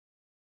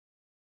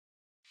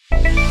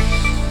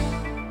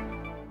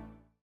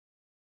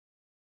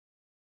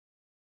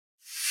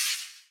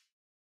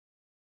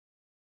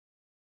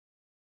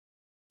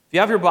If you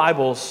have your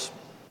Bibles,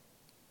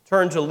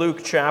 turn to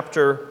Luke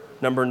chapter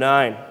number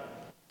 9.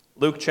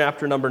 Luke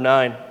chapter number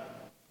 9.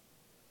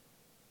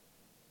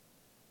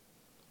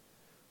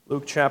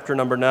 Luke chapter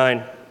number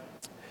 9.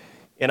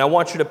 And I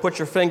want you to put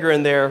your finger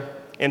in there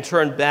and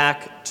turn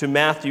back to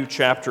Matthew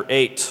chapter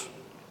 8. So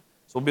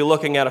we'll be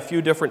looking at a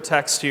few different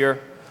texts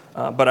here,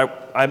 but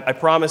I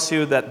promise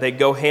you that they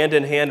go hand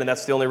in hand, and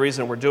that's the only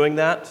reason we're doing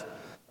that.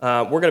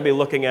 We're going to be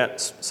looking at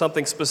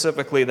something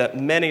specifically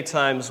that many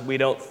times we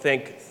don't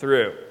think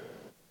through.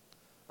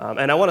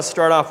 And I want to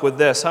start off with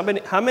this.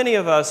 How many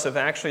of us have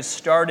actually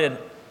started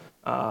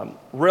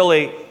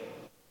really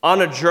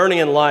on a journey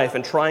in life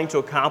and trying to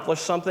accomplish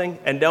something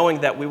and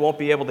knowing that we won't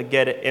be able to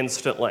get it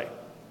instantly?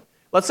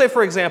 Let's say,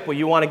 for example,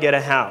 you want to get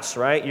a house,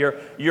 right?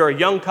 You're a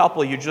young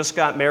couple, you just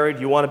got married,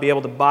 you want to be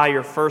able to buy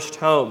your first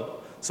home.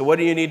 So what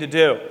do you need to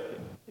do?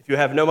 If you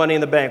have no money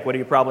in the bank, what do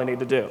you probably need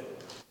to do?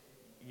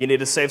 You need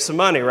to save some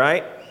money,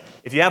 right?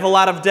 If you have a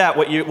lot of debt,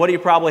 what do you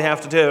probably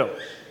have to do?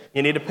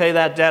 You need to pay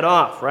that debt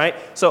off, right?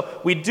 So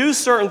we do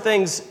certain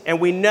things and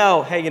we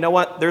know, hey, you know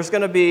what? There's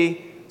going to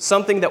be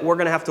something that we're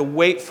going to have to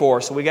wait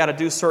for, so we got to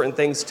do certain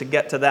things to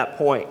get to that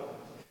point.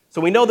 So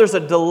we know there's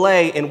a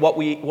delay in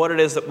what it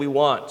is that we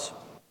want.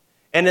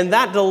 And in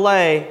that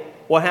delay,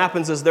 what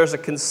happens is there's a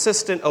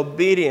consistent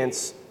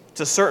obedience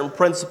to certain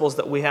principles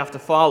that we have to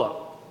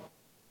follow.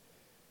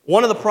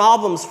 One of the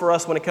problems for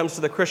us when it comes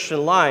to the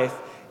Christian life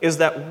is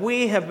that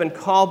we have been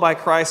called by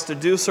Christ to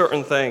do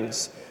certain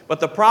things. But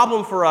the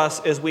problem for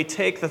us is we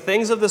take the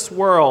things of this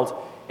world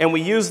and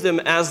we use them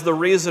as the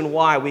reason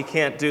why we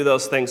can't do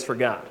those things for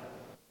God.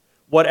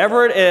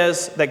 Whatever it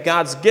is that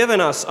God's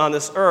given us on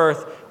this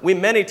earth, we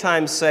many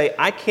times say,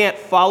 I can't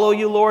follow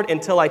you, Lord,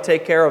 until I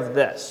take care of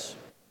this.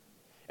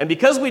 And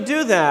because we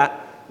do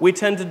that, we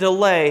tend to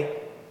delay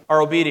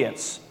our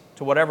obedience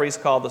to whatever He's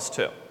called us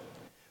to.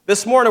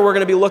 This morning, we're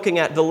going to be looking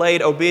at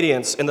delayed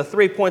obedience. And the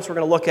 3 points we're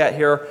going to look at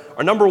here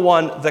are, number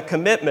one, the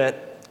commitment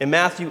in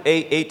Matthew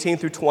 8, 18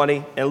 through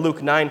 20, and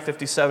Luke 9,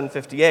 57,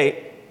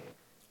 58.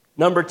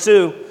 Number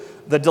two,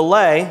 the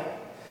delay,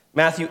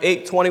 Matthew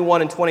 8,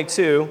 21 and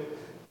 22,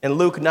 and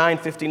Luke 9,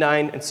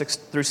 59 and 6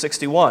 through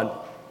 61.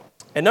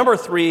 And number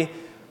three,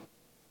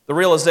 the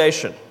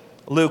realization,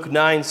 Luke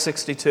 9,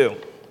 62.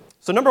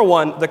 So number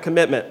one, the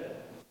commitment.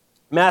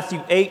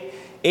 Matthew 8,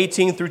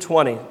 18 through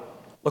 20.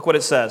 Look what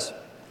it says.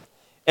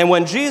 And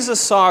when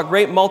Jesus saw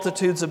great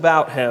multitudes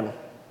about him,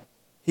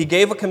 he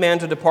gave a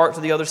command to depart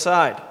to the other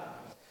side.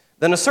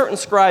 Then a certain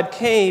scribe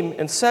came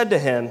and said to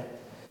him,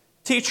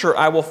 Teacher,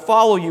 I will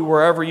follow you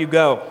wherever you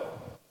go.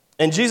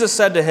 And Jesus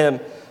said to him,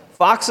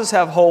 Foxes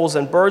have holes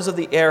and birds of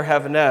the air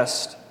have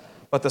nests,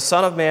 but the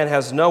Son of Man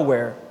has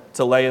nowhere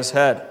to lay his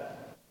head.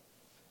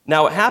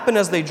 Now it happened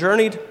as they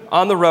journeyed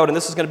on the road, and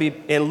this is going to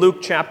be in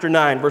Luke chapter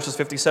 9, verses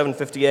 57 and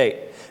 58.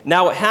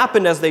 Now it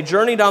happened as they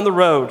journeyed on the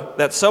road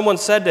that someone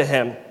said to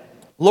him,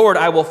 Lord,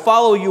 I will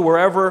follow you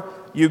wherever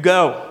you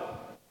go.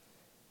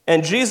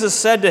 And Jesus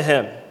said to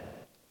him,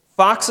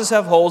 Foxes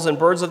have holes and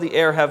birds of the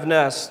air have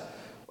nests,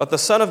 but the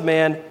Son of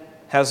Man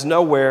has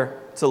nowhere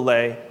to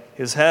lay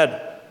his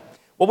head.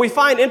 What we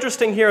find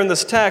interesting here in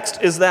this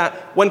text is that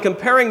when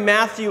comparing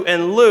Matthew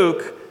and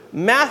Luke,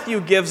 Matthew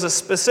gives us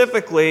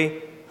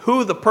specifically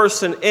who the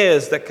person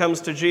is that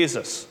comes to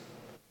Jesus.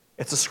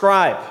 It's a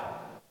scribe.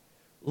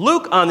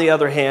 Luke, on the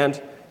other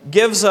hand,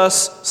 gives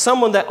us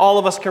someone that all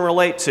of us can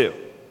relate to.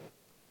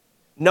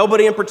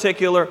 Nobody in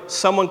particular,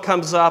 someone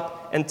comes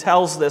up and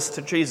tells this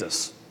to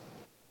Jesus.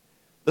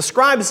 The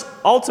scribes,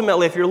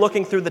 ultimately, if you're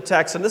looking through the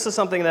text, and this is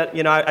something that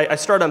I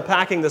started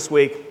unpacking this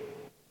week,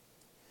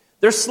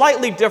 they're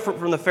slightly different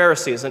from the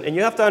Pharisees, and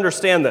you have to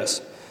understand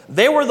this.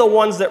 They were the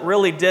ones that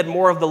really did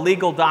more of the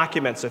legal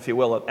documents, if you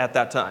will, at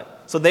that time.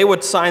 So they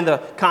would sign the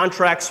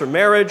contracts for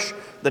marriage,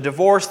 the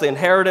divorce, the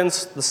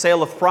inheritance, the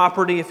sale of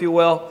property, if you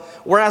will,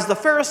 whereas the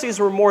Pharisees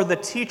were more the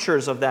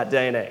teachers of that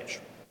day and age.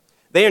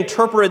 They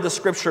interpreted the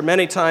Scripture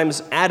many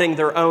times, adding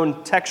their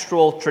own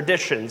textual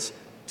traditions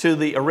to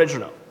the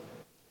original.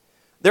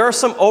 There are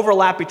some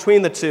overlap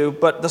between the two,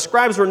 but the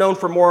scribes were known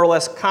for more or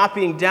less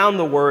copying down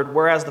the word,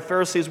 whereas the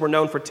Pharisees were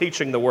known for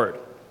teaching the word.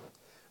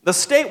 The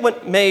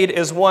statement made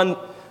is one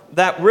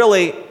that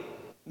really,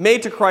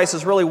 made to Christ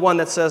is really one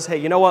that says, hey,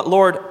 you know what,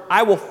 Lord,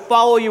 I will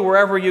follow you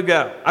wherever you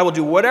go. I will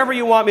do whatever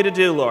you want me to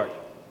do, Lord.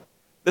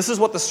 This is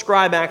what the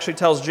scribe actually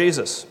tells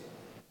Jesus.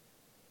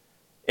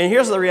 And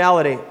here's the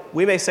reality.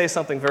 We may say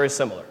something very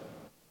similar.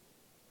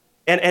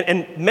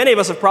 And many of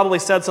us have probably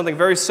said something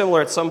very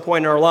similar at some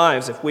point in our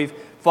lives if we've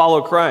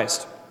followed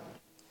Christ.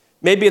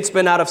 Maybe it's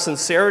been out of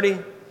sincerity.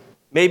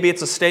 Maybe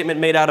it's a statement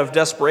made out of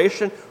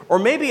desperation. Or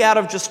maybe out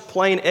of just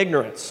plain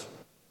ignorance.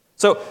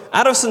 So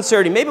out of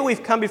sincerity, maybe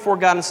we've come before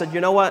God and said, you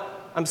know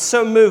what? I'm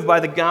so moved by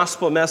the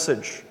gospel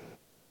message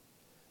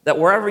that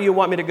wherever you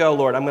want me to go,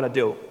 Lord, I'm going to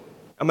do.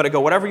 I'm going to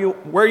go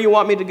where you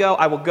want me to go,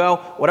 I will go.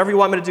 Whatever you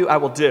want me to do, I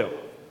will do.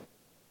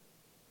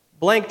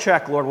 Blank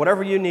check, Lord.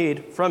 Whatever you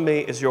need from me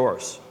is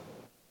yours.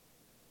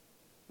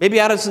 Maybe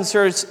out of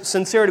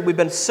sincerity, we've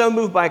been so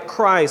moved by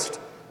Christ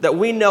that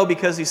we know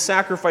because He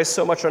sacrificed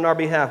so much on our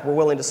behalf, we're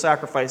willing to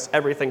sacrifice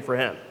everything for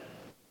Him.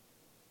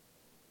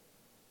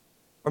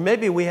 Or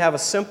maybe we have a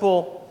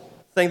simple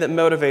thing that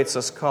motivates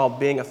us called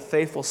being a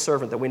faithful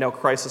servant that we know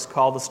Christ has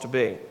called us to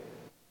be.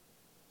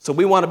 So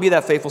we want to be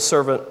that faithful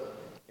servant,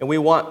 and we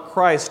want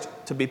Christ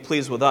to be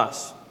pleased with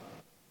us.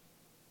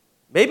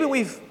 Maybe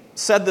we've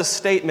said this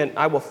statement,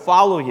 "I will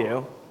follow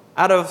you,"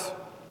 out of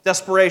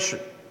desperation.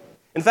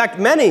 In fact,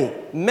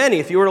 many,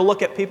 if you were to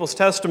look at people's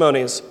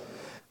testimonies,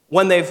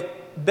 when they've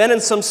been in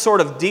some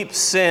sort of deep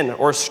sin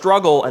or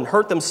struggle and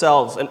hurt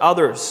themselves and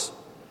others,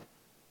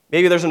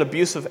 maybe there's an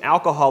abuse of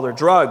alcohol or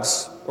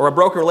drugs or a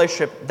broken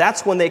relationship,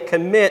 that's when they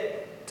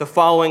commit to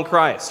following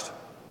Christ.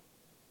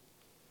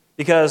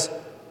 Because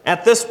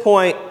at this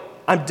point,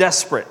 I'm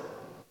desperate.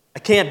 I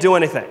can't do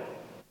anything.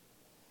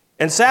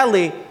 And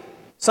sadly,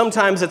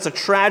 sometimes it's a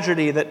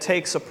tragedy that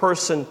takes a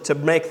person to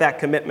make that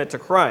commitment to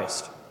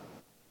Christ.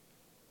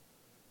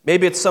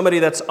 Maybe it's somebody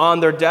that's on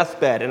their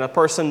deathbed and a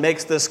person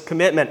makes this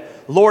commitment,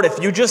 "Lord, if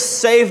you just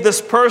save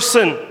this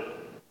person,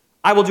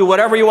 I will do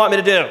whatever you want me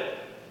to do."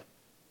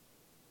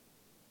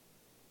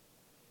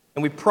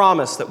 And we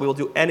promise that we will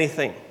do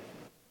anything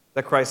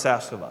that Christ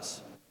asks of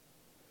us.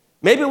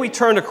 Maybe we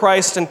turned to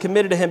Christ and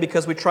committed to Him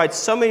because we tried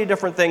so many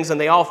different things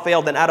and they all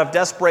failed, and out of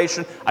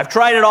desperation, "I've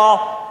tried it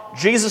all.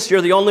 Jesus,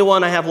 you're the only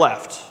one I have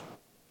left."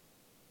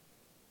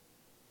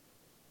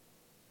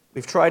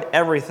 We've tried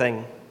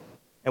everything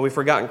and we've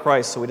forgotten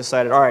Christ, so we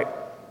decided, all right,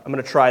 I'm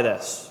going to try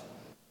this.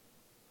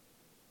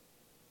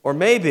 Or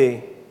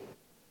maybe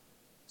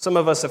some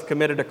of us have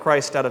committed to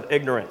Christ out of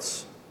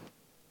ignorance.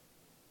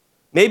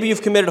 Maybe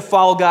you've committed to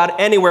follow God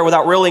anywhere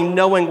without really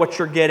knowing what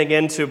you're getting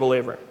into,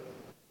 believer.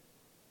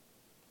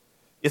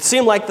 It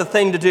seemed like the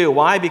thing to do.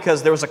 Why?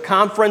 Because there was a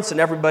conference and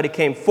everybody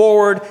came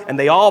forward and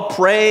they all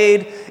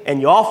prayed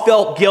and you all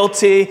felt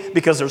guilty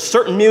because there's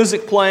certain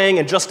music playing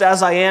and "Just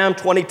As I Am"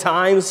 20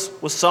 times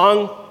was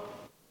sung.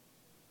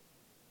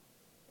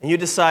 And you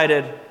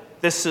decided,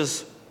 this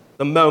is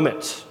the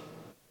moment.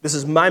 This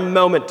is my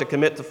moment to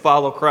commit to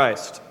follow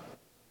Christ.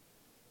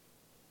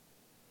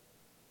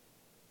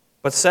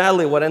 But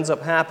sadly, what ends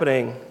up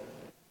happening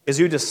is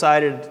you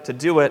decided to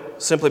do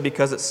it simply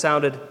because it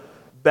sounded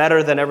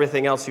better than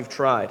everything else you've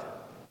tried.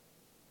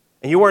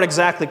 And you weren't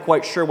exactly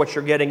quite sure what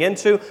you're getting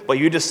into, but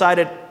you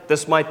decided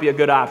this might be a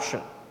good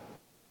option.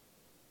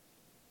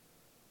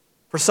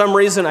 For some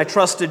reason, I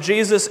trusted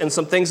Jesus, and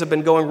some things have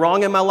been going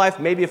wrong in my life.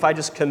 Maybe if I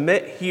just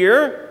commit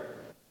here,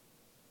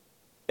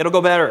 it'll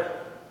go better.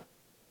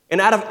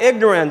 And out of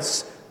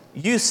ignorance,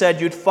 you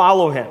said you'd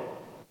follow Him.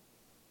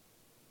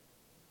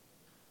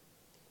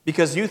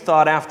 Because you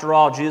thought, after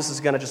all, Jesus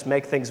is going to just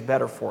make things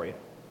better for you.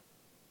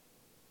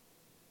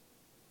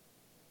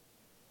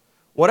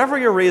 Whatever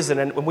your reason,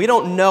 and we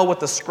don't know what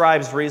the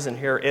scribe's reason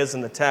here is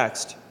in the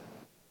text,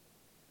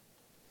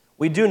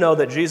 we do know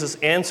that Jesus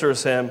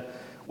answers him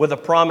with a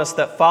promise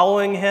that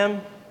following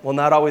Him will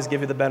not always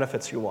give you the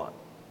benefits you want.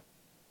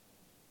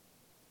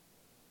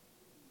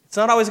 It's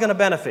not always going to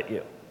benefit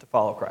you to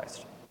follow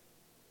Christ.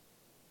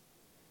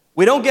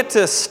 We don't get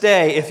to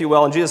stay, if you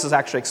will, and Jesus is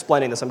actually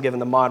explaining this, I'm giving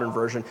the modern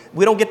version.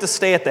 We don't get to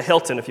stay at the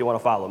Hilton if you want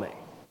to follow me.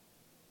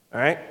 All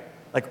right?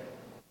 Like,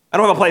 I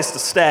don't have a place to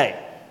stay.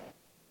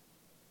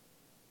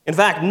 In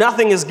fact,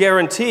 nothing is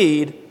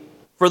guaranteed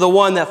for the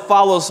one that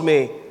follows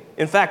me.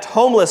 In fact,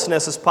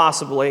 homelessness is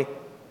possibly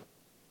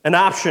an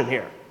option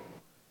here.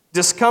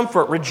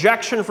 Discomfort,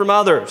 rejection from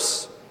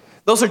others.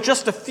 Those are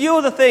just a few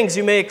of the things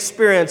you may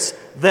experience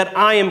that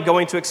I am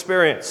going to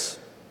experience.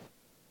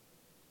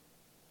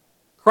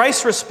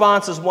 Christ's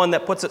response is one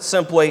that puts it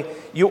simply,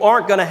 you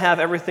aren't going to have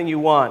everything you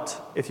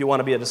want if you want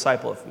to be a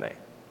disciple of me.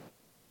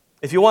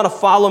 If you want to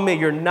follow me,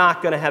 you're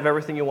not going to have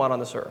everything you want on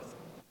this earth.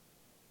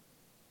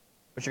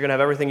 But you're going to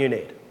have everything you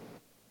need.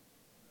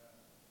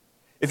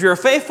 If you're a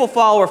faithful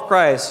follower of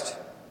Christ,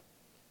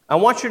 I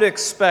want you to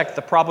expect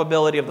the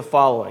probability of the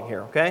following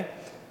here, okay?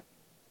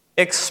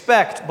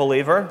 Expect,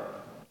 believer,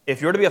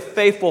 if you're to be a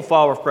faithful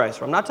follower of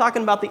Christ, I'm not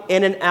talking about the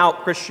in and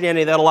out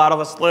Christianity that a lot of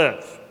us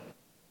live.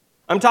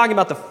 I'm talking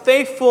about the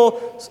faithful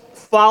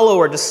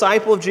follower,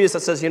 disciple of Jesus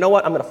that says, you know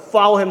what, I'm going to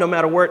follow Him no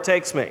matter where it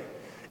takes me.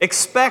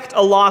 Expect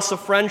a loss of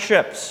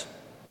friendships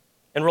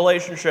and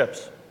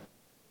relationships.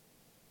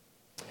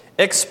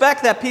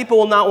 Expect that people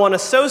will not want to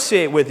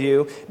associate with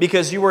you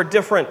because you are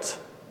different.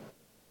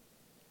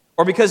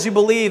 Or because you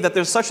believe that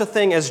there's such a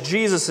thing as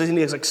Jesus and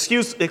He is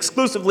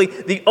exclusively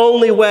the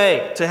only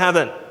way to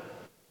heaven.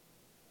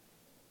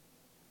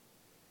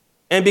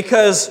 And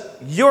because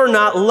you're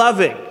not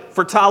loving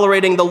for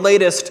tolerating the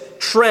latest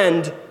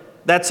trend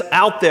that's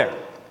out there.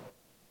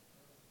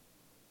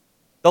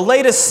 The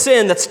latest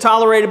sin that's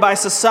tolerated by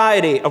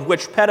society, of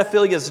which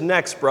pedophilia is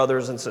next,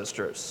 brothers and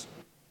sisters.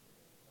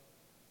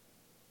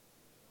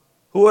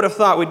 Who would have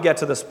thought we'd get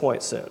to this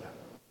point soon?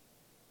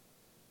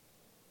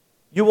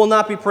 You will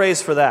not be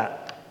praised for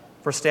that,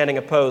 for standing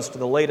opposed to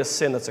the latest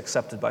sin that's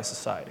accepted by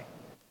society.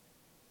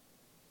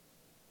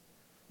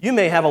 You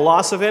may have a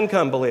loss of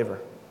income, believer,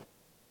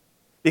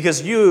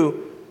 because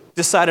you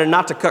decided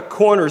not to cut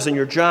corners in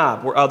your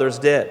job where others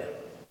did.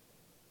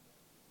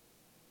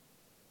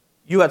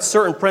 You had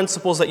certain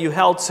principles that you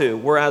held to,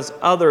 whereas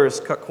others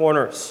cut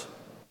corners.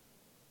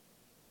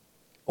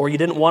 or you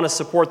didn't want to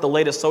support the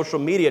latest social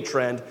media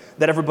trend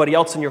that everybody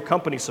else in your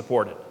company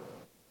supported.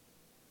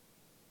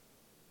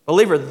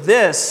 Believer,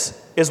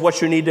 this is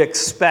what you need to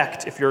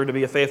expect if you're to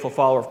be a faithful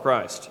follower of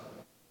Christ.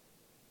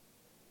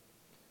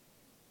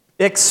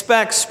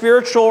 Expect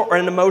spiritual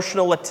and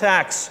emotional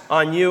attacks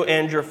on you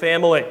and your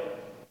family.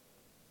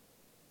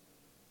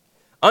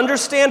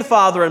 Understand,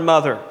 father and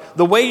mother,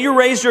 the way you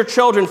raise your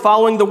children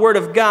following the Word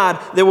of God,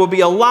 there will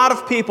be a lot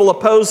of people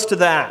opposed to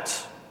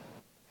that.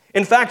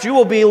 In fact, you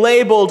will be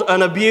labeled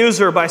an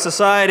abuser by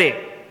society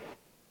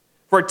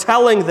for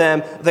telling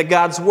them that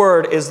God's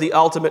Word is the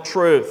ultimate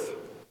truth.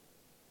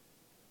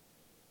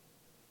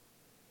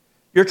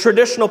 Your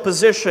traditional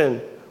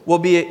position will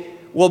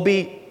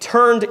be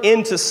turned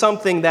into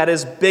something that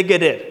is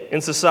bigoted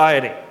in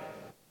society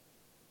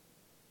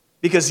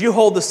because you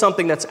hold to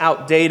something that's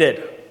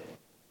outdated.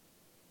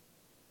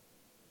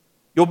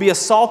 You'll be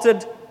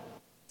assaulted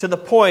to the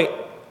point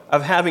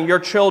of having your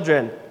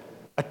children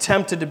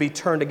attempted to be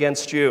turned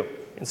against you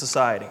in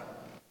society.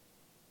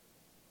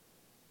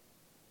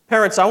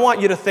 Parents, I want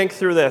you to think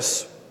through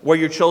this where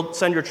you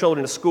send your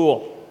children to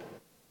school.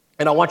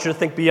 And I want you to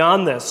think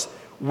beyond this,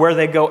 where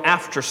they go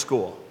after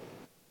school.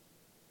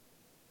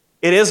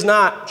 It is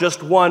not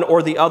just one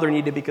or the other you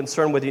need to be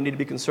concerned with. You need to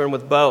be concerned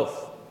with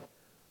both.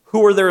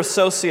 Who are their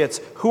associates?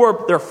 Who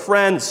are their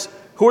friends?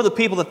 Who are the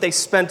people that they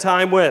spend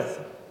time with?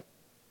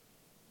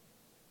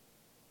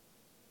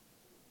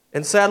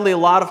 And sadly, a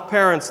lot of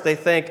parents, they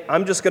think,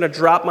 I'm just going to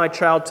drop my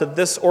child to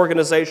this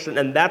organization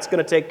and that's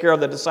going to take care of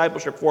the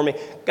discipleship for me.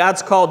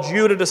 God's called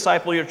you to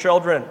disciple your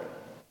children.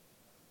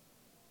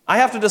 I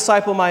have to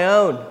disciple my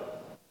own.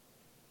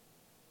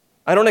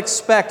 I don't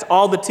expect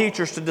all the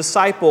teachers to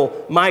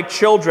disciple my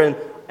children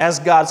as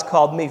God's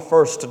called me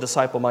first to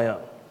disciple my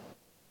own.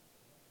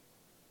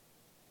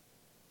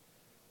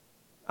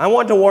 I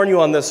want to warn you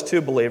on this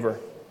too,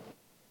 believer.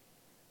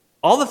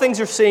 All the things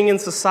you're seeing in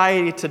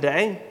society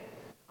today,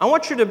 I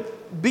want you to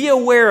be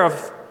aware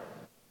of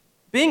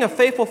being a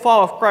faithful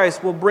follower of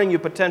Christ will bring you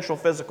potential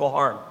physical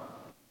harm.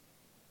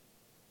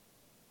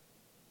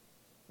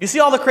 You see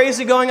all the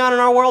crazy going on in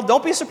our world?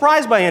 Don't be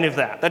surprised by any of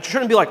that. That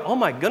shouldn't be like, oh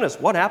my goodness,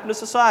 what happened to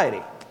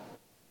society?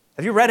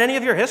 Have you read any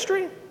of your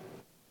history?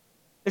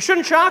 It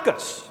shouldn't shock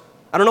us.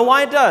 I don't know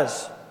why it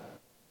does.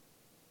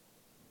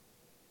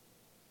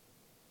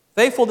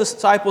 Faithful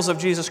disciples of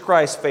Jesus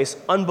Christ face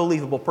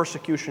unbelievable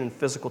persecution and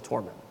physical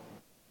torment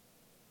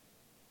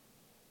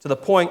to the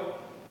point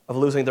of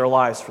losing their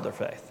lives for their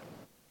faith.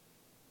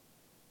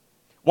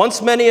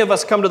 Once many of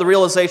us come to the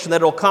realization that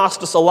it will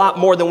cost us a lot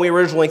more than we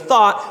originally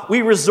thought,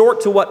 we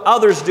resort to what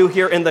others do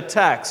here in the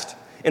text.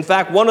 In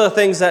fact, one of the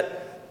things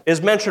that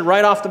is mentioned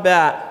right off the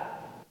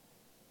bat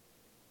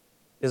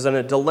is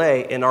a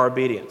delay in our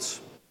obedience.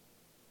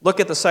 Look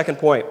at the second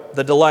point,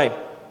 the delay.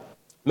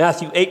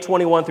 Matthew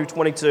 8:21 through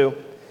 22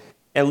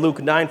 and Luke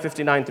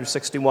 9:59 through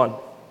 61.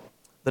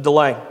 The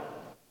delay.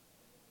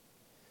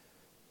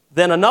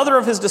 Then another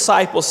of his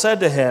disciples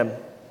said to him,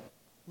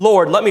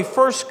 Lord, let me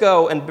first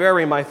go and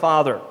bury my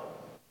father.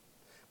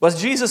 But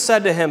Jesus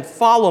said to him,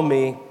 follow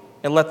me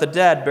and let the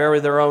dead bury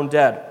their own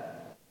dead.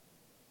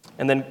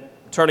 And then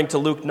turning to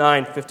Luke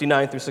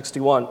 9:59 through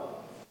 61.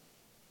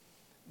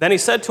 Then he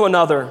said to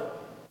another,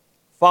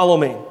 follow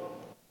me.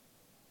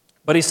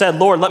 But he said,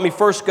 Lord, let me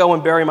first go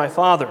and bury my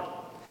father.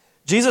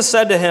 Jesus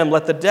said to him,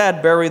 let the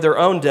dead bury their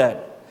own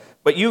dead,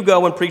 but you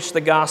go and preach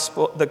the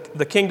gospel,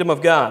 the kingdom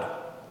of God.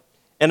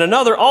 And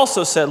another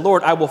also said,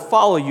 Lord, I will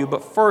follow you,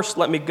 but first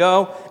let me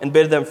go and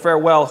bid them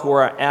farewell who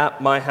are at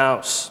my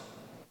house.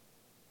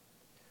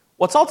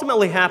 What's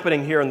ultimately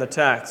happening here in the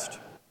text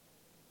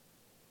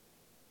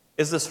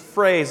is this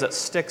phrase that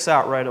sticks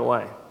out right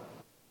away.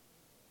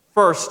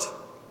 First,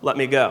 let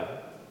me go.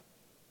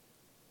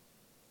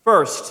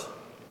 First,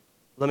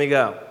 let me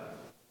go.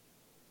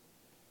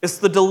 It's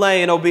the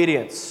delay in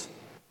obedience.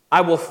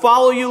 I will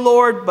follow you,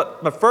 Lord,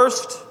 but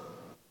first,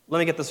 let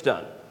me get this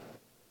done.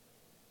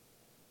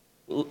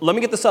 Let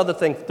me get this other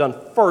thing done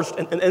first,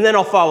 and then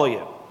I'll follow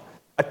you.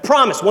 I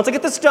promise, once I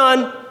get this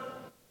done,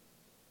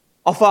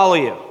 I'll follow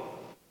you.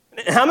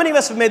 How many of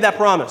us have made that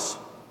promise?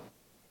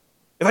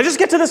 If I just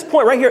get to this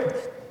point right here,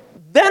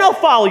 then I'll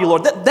follow you,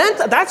 Lord.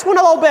 That's when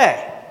I'll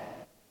obey.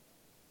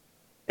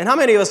 And how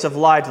many of us have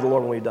lied to the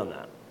Lord when we've done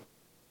that?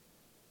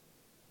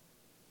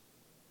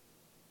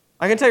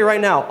 I can tell you right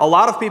now, a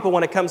lot of people,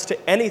 when it comes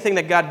to anything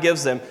that God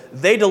gives them,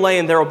 they delay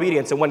in their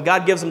obedience. And when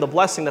God gives them the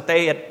blessing that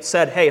they had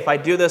said, hey, if I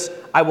do this,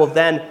 I will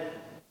then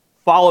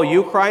follow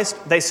you,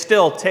 Christ, they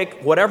still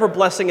take whatever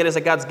blessing it is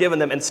that God's given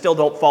them and still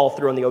don't follow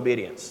through in the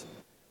obedience.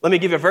 Let me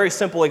give you a very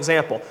simple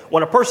example.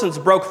 When a person's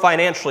broke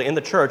financially in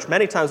the church,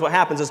 many times what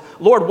happens is,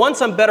 Lord,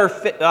 once I'm better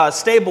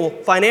stable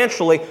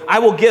financially, I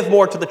will give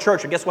more to the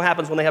church. And guess what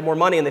happens when they have more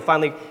money and they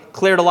finally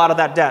cleared a lot of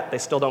that debt? They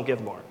still don't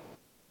give more.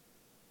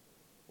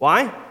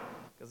 Why?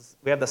 Because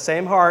we have the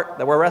same heart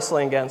that we're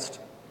wrestling against.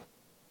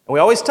 And we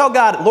always tell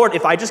God, Lord,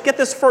 if I just get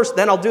this first,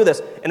 then I'll do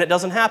this. And it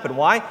doesn't happen.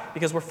 Why?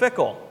 Because we're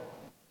fickle.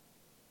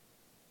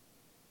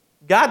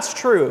 God's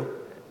true,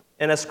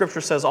 and as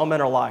Scripture says, all men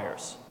are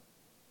liars.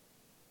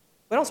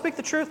 We don't speak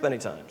the truth many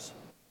times.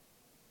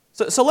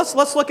 So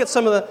let's look at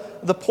some of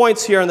the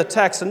points here in the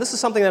text. And this is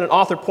something that an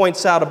author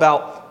points out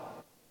about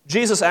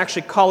Jesus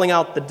actually calling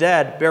out the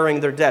dead, burying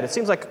their dead. It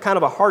seems like kind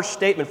of a harsh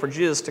statement for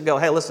Jesus to go,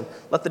 hey, listen,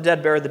 let the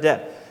dead bury the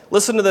dead.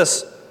 Listen to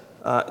this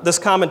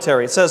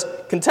commentary. It says,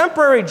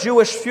 contemporary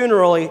Jewish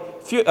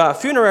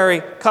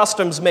funerary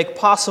customs make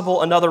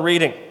possible another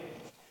reading.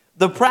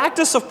 The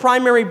practice of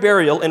primary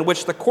burial, in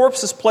which the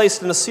corpse is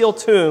placed in a sealed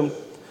tomb,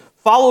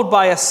 followed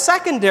by a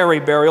secondary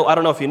burial, I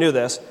don't know if you knew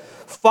this,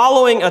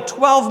 following a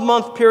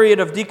 12-month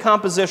period of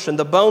decomposition,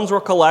 the bones were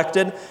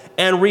collected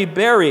and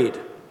reburied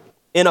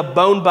in a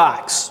bone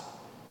box,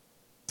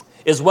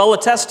 is well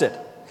attested.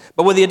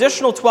 But with the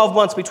additional 12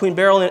 months between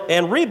burial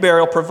and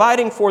reburial,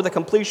 providing for the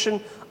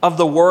completion of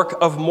the work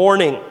of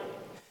mourning.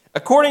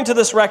 According to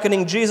this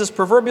reckoning, Jesus'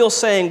 proverbial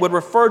saying would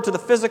refer to the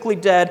physically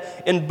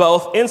dead in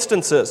both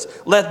instances.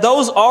 Let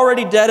those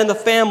already dead in the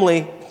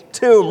family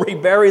tomb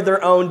rebury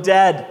their own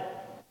dead.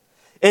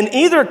 In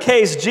either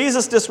case,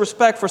 Jesus'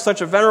 disrespect for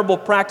such a venerable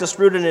practice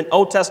rooted in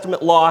Old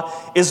Testament law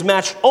is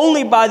matched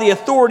only by the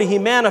authority he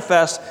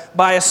manifests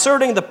by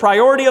asserting the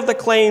priority of the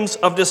claims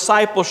of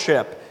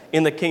discipleship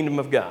in the kingdom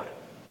of God.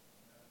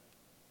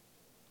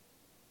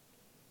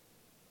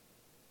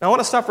 Now, I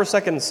want to stop for a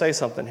second and say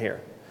something here.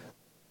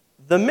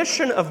 The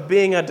mission of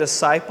being a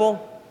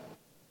disciple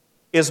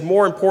is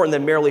more important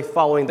than merely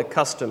following the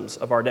customs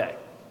of our day.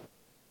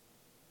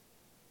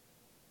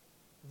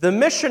 The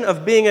mission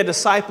of being a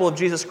disciple of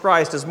Jesus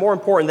Christ is more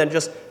important than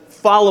just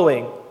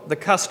following the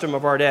custom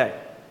of our day,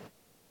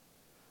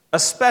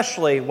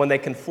 especially when they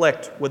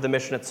conflict with the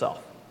mission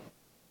itself.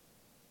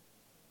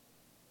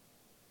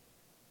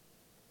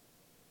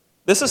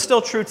 This is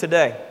still true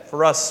today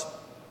for us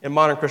in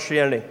modern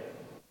Christianity.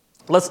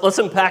 Let's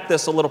unpack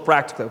this a little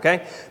practically,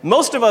 okay?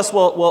 Most of us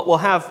will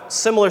have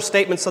similar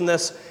statements on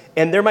this,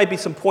 and there might be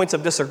some points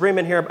of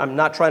disagreement here. I'm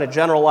not trying to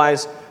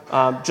generalize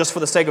just for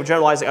the sake of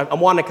generalizing. I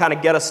want to kind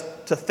of get us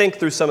to think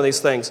through some of these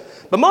things.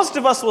 But most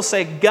of us will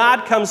say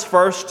God comes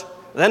first,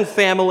 then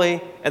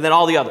family, and then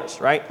all the others,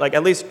 right? Like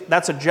at least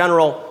that's a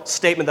general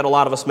statement that a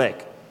lot of us make.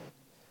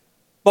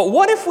 But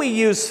what if we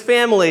use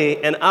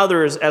family and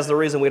others as the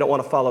reason we don't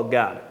want to follow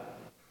God?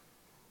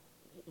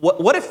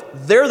 What if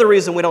they're the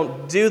reason we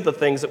don't do the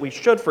things that we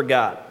should for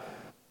God?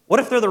 What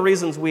if they're the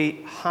reasons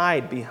we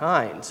hide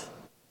behind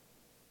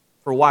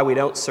for why we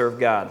don't serve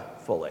God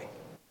fully?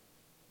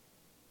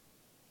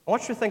 I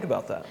want you to think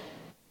about that.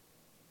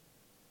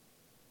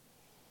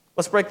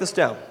 Let's break this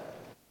down.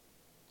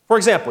 For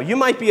example, you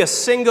might be a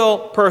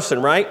single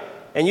person, right?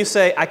 And you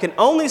say, I can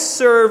only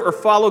serve or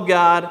follow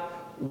God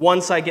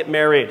once I get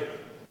married.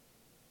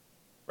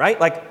 Right?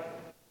 Like,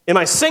 in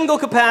my single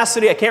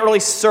capacity, I can't really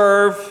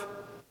serve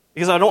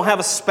because I don't have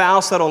a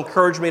spouse that'll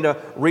encourage me to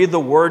read the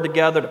Word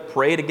together, to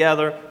pray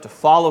together, to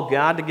follow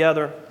God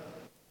together.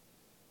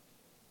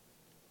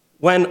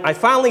 When I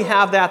finally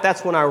have that,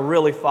 that's when I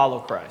really follow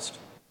Christ.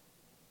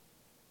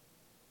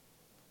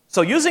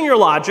 So using your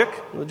logic,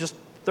 just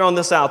throwing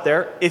this out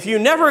there, if you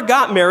never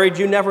got married,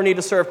 you never need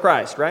to serve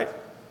Christ, right?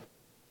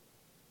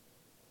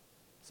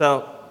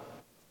 So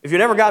if you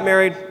never got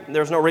married,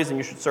 there's no reason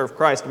you should serve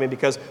Christ. I mean,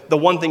 because the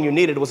one thing you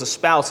needed was a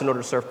spouse in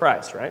order to serve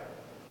Christ, right?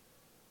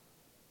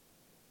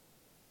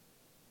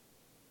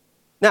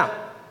 Now,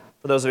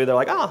 for those of you that are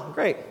like, oh,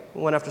 great,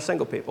 we went after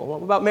single people. Well,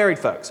 what about married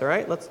folks, all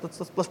right? Let's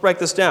break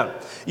this down.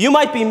 You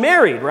might be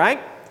married,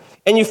 right?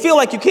 And you feel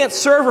like you can't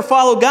serve or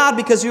follow God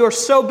because you are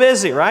so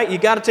busy, right? You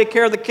got to take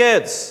care of the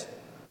kids.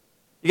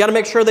 You got to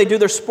make sure they do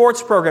their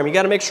sports program. You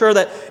got to make sure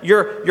that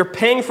you're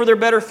paying for their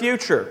better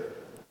future.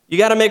 You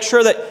got to make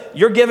sure that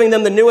you're giving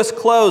them the newest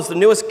clothes, the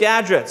newest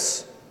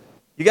gadgets.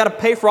 You got to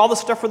pay for all the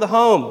stuff for the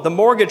home. The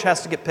mortgage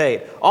has to get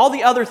paid. All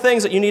the other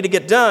things that you need to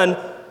get done.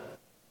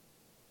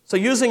 So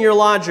using your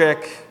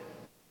logic,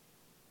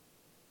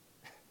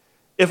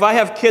 if I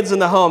have kids in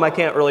the home, I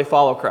can't really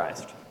follow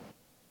Christ.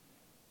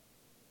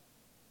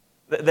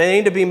 They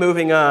need to be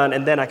moving on,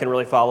 and then I can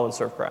really follow and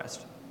serve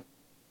Christ.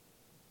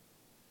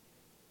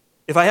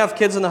 If I have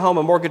kids in the home,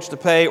 a mortgage to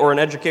pay, or an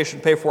education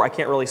to pay for, I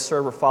can't really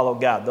serve or follow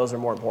God. Those are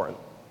more important.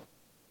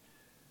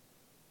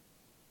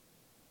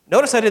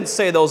 Notice I didn't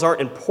say those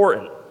aren't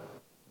important.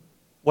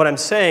 What I'm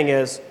saying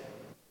is,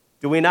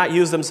 do we not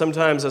use them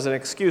sometimes as an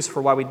excuse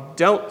for why we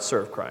don't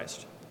serve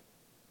Christ?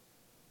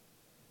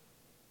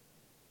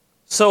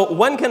 So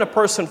when can a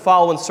person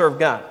follow and serve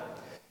God?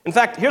 In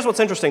fact, here's what's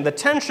interesting. The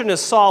tension is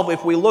solved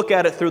if we look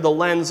at it through the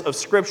lens of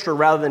Scripture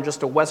rather than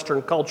just a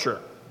Western culture.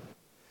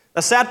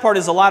 The sad part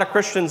is a lot of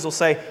Christians will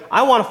say,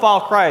 I want to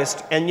follow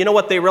Christ, and you know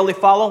what they really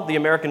follow? The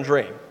American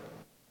dream.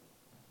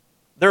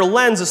 Their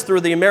lens is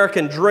through the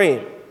American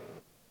dream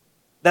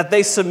that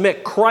they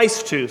submit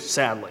Christ to,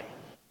 sadly.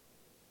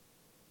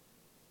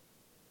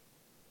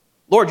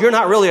 Lord, you're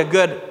not really a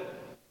good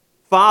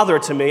father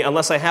to me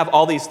unless I have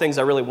all these things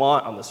I really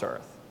want on this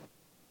earth.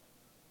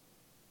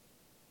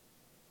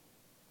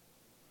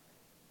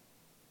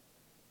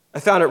 I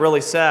found it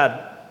really sad.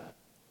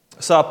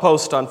 I saw a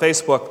post on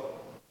Facebook,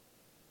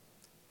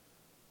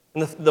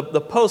 and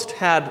the post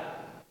had,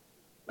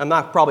 I'm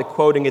not probably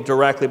quoting it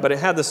directly, but it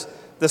had this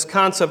this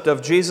concept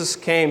of Jesus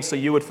came so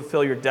you would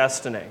fulfill your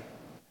destiny. And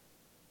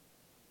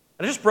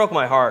it just broke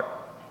my heart.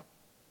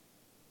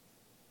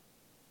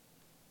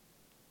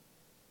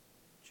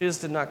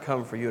 Jesus did not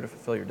come for you to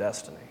fulfill your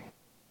destiny.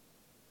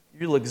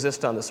 You will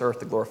exist on this earth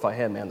to glorify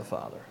Him and the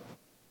Father.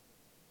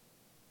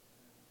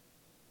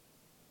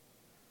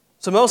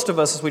 So most of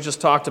us, as we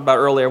just talked about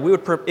earlier,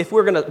 if we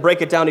were going to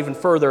break it down even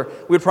further,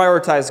 we would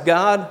prioritize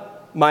God,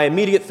 my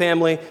immediate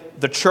family,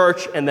 the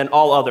church, and then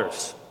all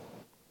others.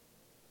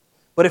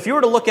 But if you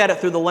were to look at it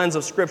through the lens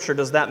of Scripture,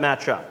 does that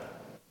match up?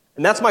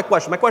 And that's my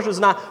question. My question is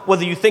not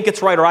whether you think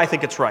it's right or I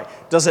think it's right.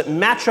 Does it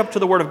match up to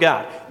the Word of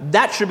God?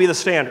 That should be the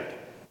standard.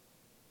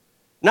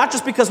 Not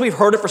just because we've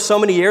heard it for so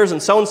many years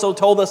and so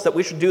told us that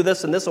we should do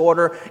this in this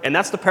order, and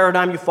that's the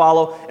paradigm you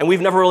follow, and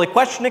we've never really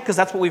questioned it because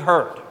that's what we've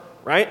heard,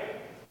 right?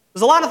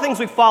 There's a lot of things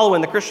we follow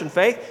in the Christian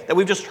faith that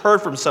we've just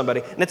heard from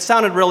somebody, and it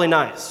sounded really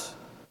nice.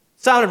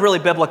 It sounded really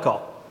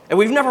biblical. And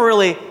we've never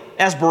really,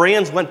 as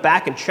Bereans, went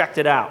back and checked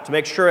it out to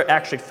make sure it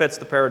actually fits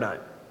the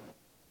paradigm.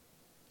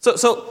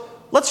 So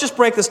let's just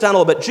break this down a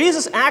little bit.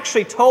 Jesus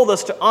actually told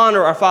us to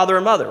honor our father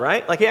and mother,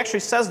 right? Like He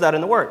actually says that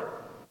in the Word.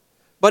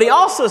 But He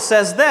also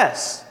says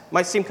this,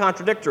 might seem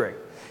contradictory.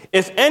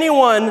 If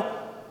anyone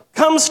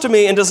comes to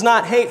me and does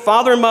not hate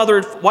father and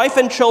mother, wife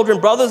and children,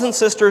 brothers and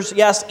sisters,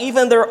 yes,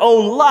 even their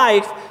own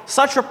life,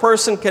 such a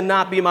person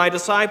cannot be my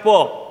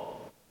disciple.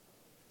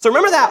 So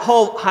remember that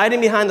whole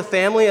hiding behind the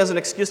family as an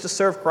excuse to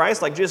serve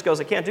Christ? Like Jesus goes,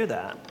 I can't do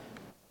that.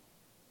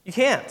 You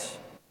can't.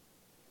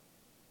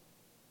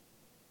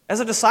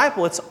 As a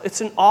disciple, it's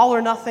an all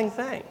or nothing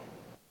thing.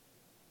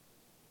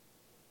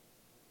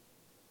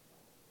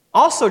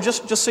 Also,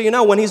 just so you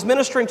know, when He's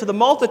ministering to the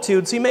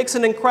multitudes, He makes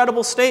an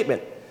incredible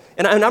statement.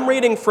 And I'm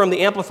reading from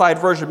the Amplified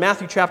Version,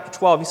 Matthew chapter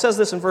 12. He says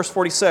this in verse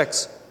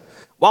 46.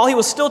 While He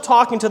was still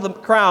talking to the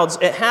crowds,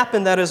 it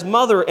happened that His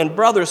mother and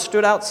brothers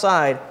stood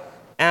outside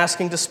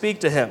asking to speak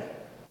to Him.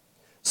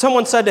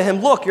 Someone said to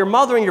Him, look, your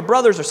mother and your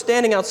brothers are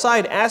standing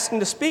outside asking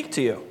to speak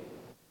to you.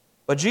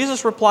 But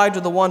Jesus replied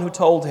to the one who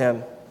told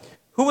Him,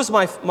 who is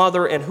my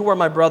mother and who are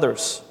my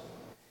brothers?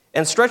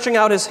 And stretching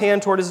out His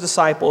hand toward His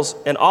disciples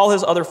and all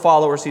His other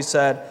followers, He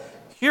said,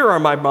 here are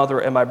my mother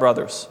and my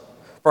brothers.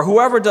 For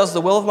whoever does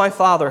the will of my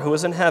Father who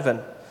is in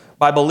heaven,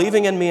 by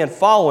believing in me and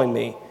following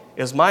me,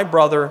 is my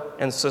brother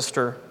and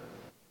sister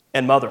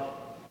and mother.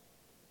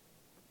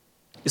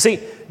 You see,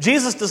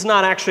 Jesus does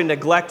not actually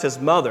neglect His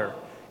mother.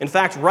 In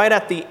fact, right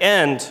at the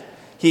end,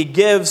 He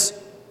gives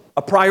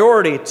a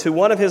priority to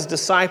one of His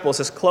disciples,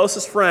 His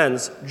closest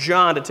friends,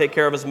 John, to take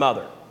care of his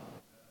mother.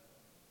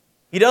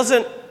 He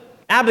doesn't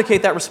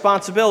abdicate that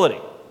responsibility.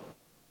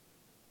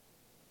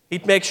 He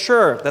makes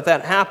sure that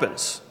that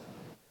happens.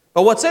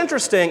 But what's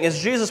interesting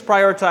is Jesus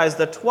prioritized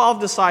the 12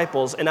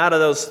 disciples, and out of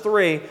those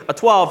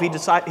 12, he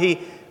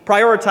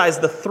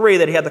prioritized the 3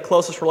 that He had the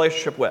closest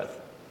relationship with.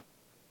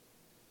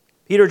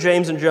 Peter,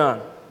 James, and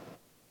John.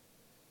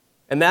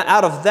 And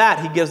out of that,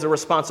 He gives the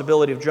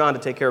responsibility of John to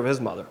take care of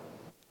his mother.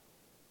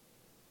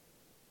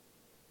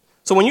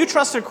 So when you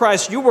trusted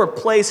Christ, you were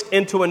placed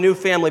into a new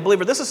family.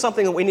 Believer, this is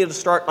something that we need to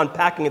start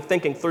unpacking and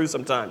thinking through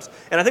sometimes.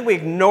 And I think we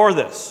ignore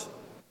this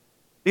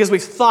because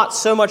we've thought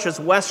so much as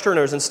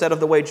Westerners instead of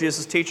the way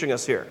Jesus is teaching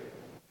us here.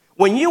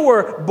 When you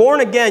were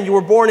born again, you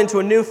were born into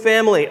a new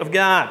family of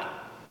God.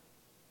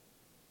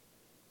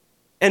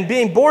 And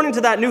being born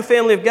into that new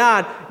family of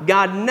God,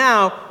 God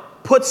now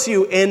puts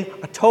you in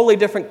a totally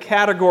different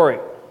category.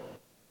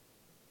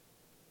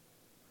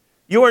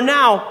 You are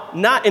now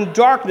not in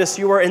darkness,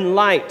 you are in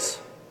light.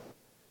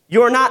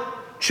 You are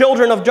not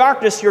children of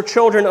darkness, you're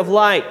children of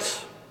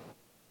light.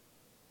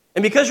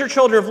 And because you're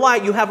children of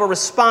light, you have a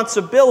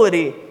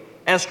responsibility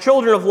as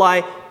children of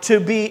light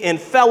to be in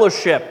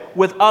fellowship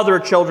with other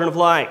children of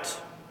light.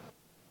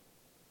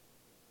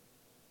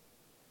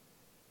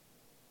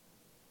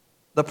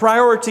 The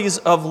priorities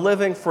of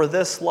living for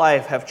this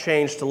life have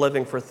changed to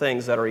living for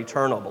things that are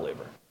eternal,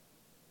 believer.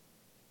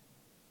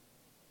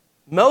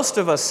 Most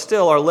of us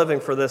still are living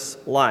for this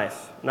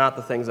life, not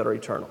the things that are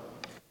eternal.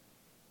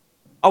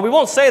 Oh, we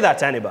won't say that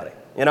to anybody.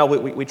 You know,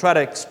 we try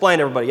to explain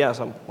to everybody, yes,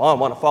 I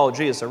want to follow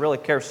Jesus. I really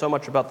care so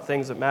much about the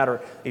things that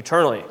matter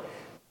eternally.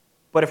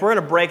 But if we're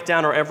going to break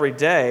down our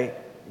everyday,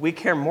 we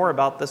care more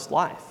about this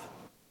life.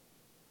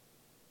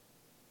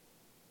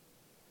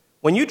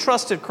 When you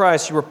trusted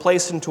Christ, you were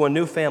placed into a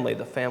new family,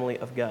 the family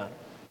of God.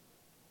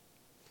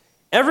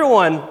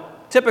 Everyone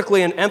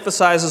typically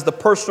emphasizes the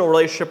personal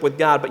relationship with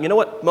God, but you know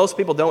what most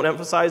people don't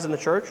emphasize in the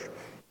church?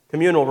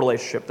 Communal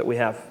relationship that we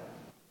have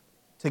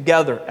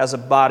together as a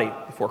body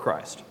before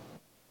Christ.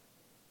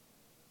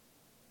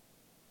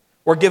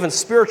 We're given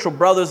spiritual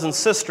brothers and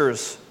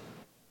sisters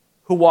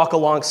who walk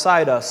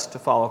alongside us to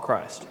follow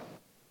Christ.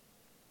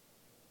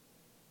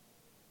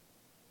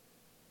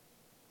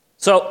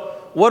 So,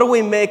 what do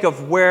we make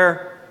of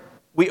where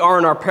we are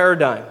in our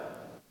paradigm?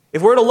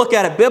 If we're to look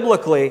at it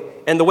biblically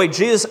and the way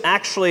Jesus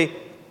actually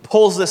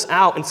pulls this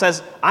out and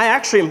says, I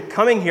actually am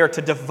coming here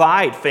to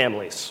divide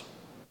families.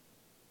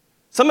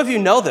 Some of you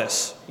know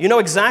this. You know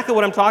exactly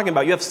what I'm talking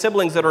about. You have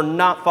siblings that are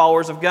not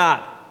followers of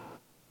God.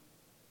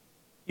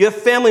 You have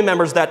family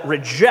members that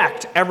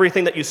reject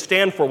everything that you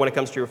stand for when it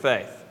comes to your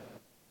faith.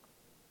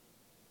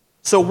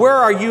 So where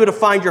are you to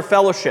find your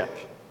fellowship?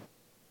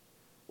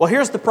 Well,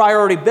 here's the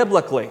priority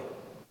biblically.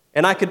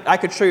 And I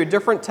could show you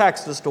different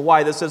texts as to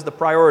why this is the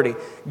priority.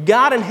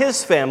 God and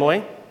his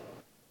family,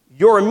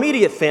 your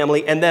immediate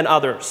family, and then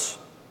others.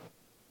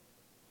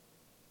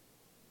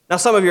 Now,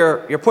 some of you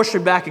you're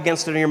pushing back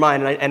against it in your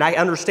mind, and I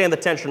understand the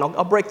tension.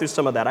 I'll break through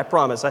some of that, I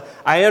promise.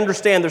 I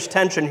understand there's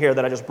tension here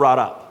that I just brought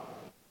up.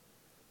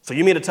 So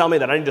you mean to tell me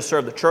that I need to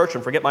serve the church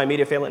and forget my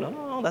immediate family?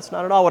 No, that's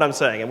not at all what I'm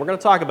saying. And we're going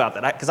to talk about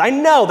that. Because I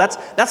know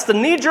that's the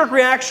knee-jerk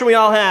reaction we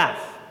all have.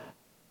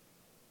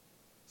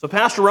 So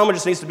Pastor Roman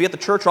just needs to be at the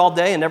church all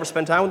day and never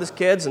spend time with his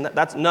kids? And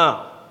that's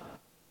no.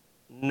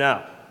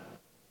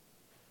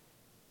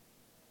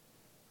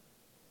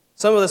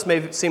 Some of this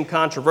may seem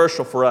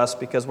controversial for us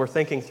because we're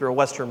thinking through a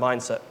Western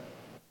mindset.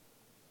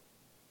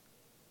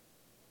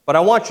 But I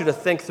want you to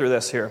think through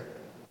this here.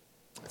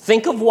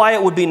 Think of why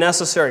it would be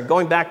necessary,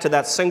 going back to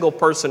that single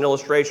person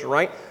illustration,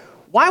 right?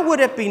 Why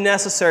would it be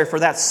necessary for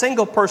that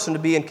single person to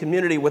be in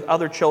community with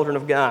other children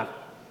of God?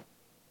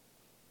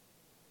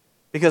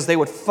 Because they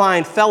would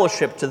find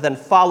fellowship to then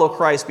follow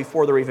Christ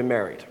before they're even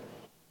married.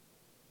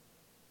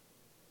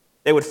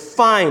 They would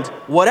find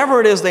whatever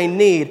it is they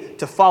need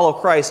to follow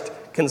Christ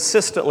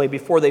consistently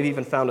before they've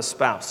even found a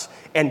spouse.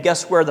 And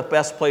guess where the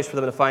best place for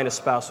them to find a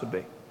spouse would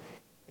be?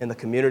 In the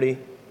community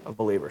of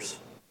believers.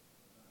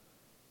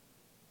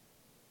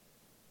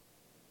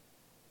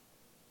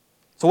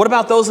 So what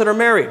about those that are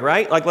married,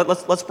 right? Like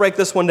let's break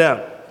this one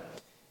down.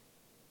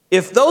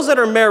 If those that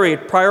are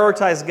married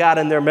prioritize God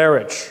in their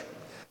marriage,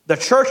 the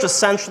church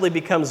essentially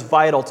becomes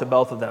vital to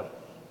both of them.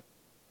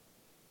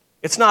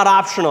 It's not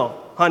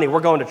optional. Honey, we're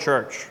going to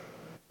church.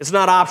 It's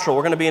not optional.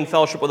 We're going to be in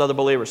fellowship with other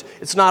believers.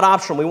 It's not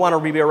optional. We want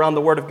to be around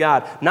the Word of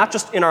God, not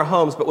just in our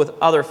homes, but with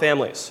other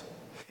families.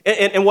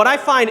 And what I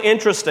find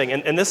interesting,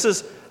 and this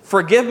is,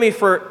 forgive me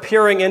for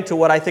peering into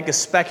what I think is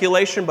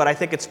speculation, but I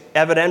think it's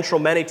evidential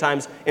many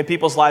times in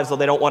people's lives, though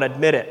they don't want to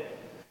admit it.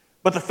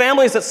 But the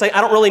families that say, I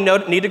don't really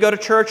need to go to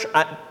church,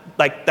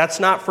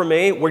 that's not for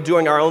me. We're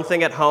doing our own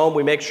thing at home.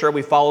 We make sure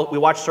we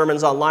watch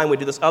sermons online. We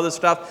do this other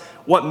stuff.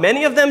 What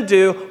many of them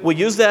do, will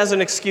use that as an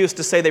excuse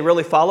to say they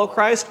really follow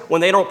Christ when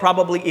they don't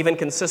probably even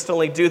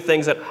consistently do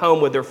things at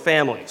home with their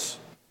families.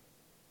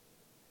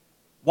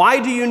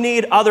 Why do you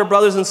need other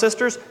brothers and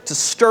sisters? To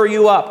stir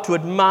you up, to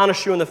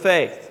admonish you in the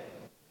faith.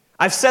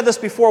 I've said this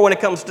before when it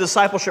comes to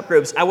discipleship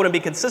groups. I wouldn't be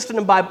consistent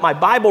in my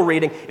Bible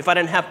reading if I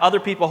didn't have other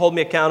people hold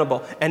me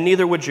accountable, and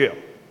neither would you.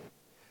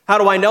 How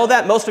do I know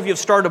that? Most of you have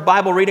started a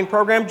Bible reading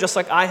program just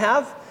like I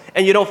have,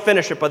 and you don't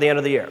finish it by the end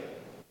of the year.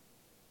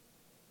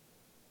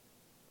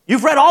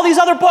 You've read all these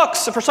other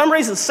books, and for some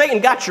reason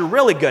Satan got you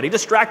really good. He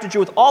distracted you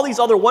with all these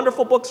other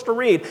wonderful books to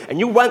read, and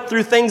you went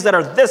through things that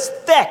are this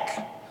thick,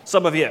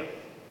 some of you.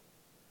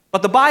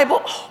 But the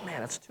Bible, oh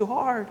man, it's too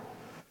hard.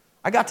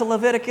 I got to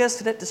Leviticus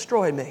and it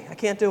destroyed me. I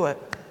can't do it.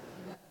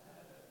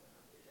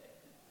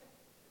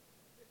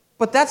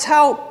 But that's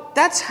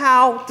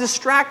how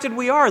distracted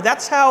we are.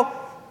 That's how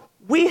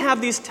we have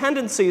these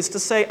tendencies to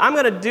say, I'm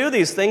going to do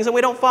these things, and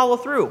we don't follow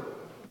through.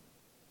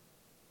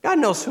 God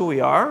knows who we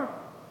are.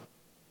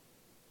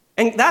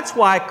 And that's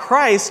why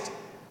Christ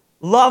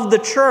loved the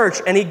church,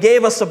 and he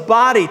gave us a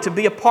body to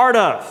be a part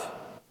of.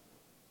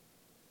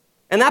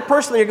 And that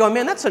person that you're going,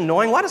 man, that's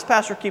annoying. Why does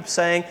Pastor keep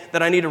saying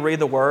that I need to read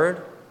the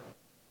Word?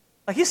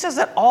 Like, he says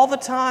that all the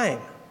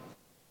time.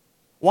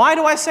 Why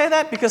do I say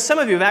that? Because some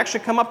of you have actually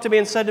come up to me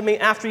and said to me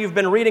after you've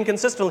been reading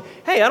consistently,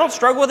 hey, I don't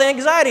struggle with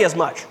anxiety as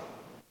much.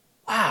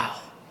 Wow.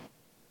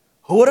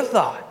 Who would have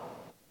thought?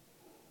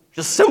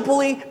 Just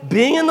simply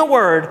being in the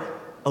Word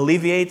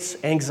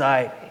alleviates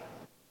anxiety.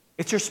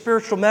 It's your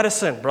spiritual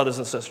medicine, brothers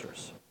and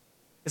sisters.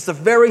 It's the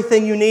very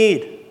thing you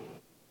need.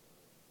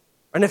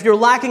 And if you're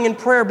lacking in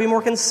prayer, be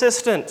more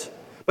consistent.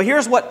 But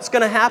here's what's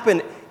going to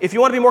happen. If you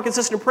want to be more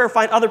consistent in prayer,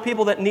 find other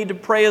people that need to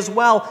pray as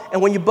well.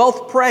 And when you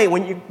both pray,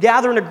 when you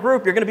gather in a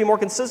group, you're going to be more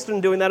consistent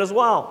in doing that as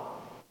well.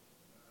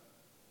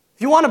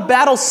 If you want to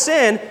battle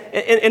sin,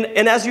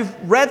 and as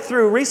you've read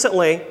through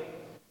recently,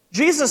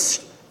 Jesus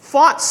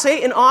fought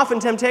Satan off in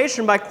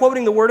temptation by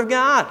quoting the Word of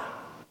God.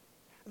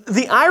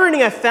 The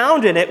irony I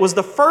found in it was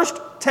the first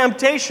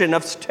temptation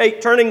of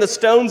turning the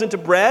stones into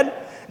bread.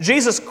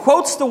 Jesus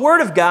quotes the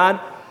Word of God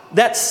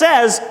that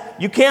says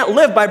you can't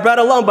live by bread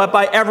alone, but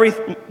by every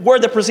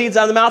word that proceeds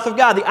out of the mouth of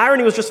God. The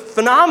irony was just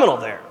phenomenal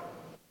there.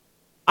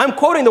 I'm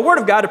quoting the Word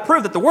of God to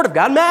prove that the Word of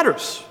God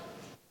matters.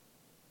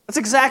 That's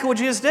exactly what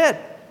Jesus did.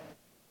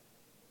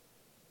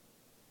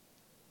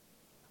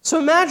 So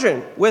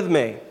imagine with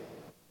me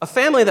a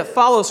family that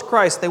follows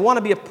Christ. They want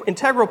to be an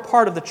integral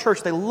part of the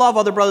church. They love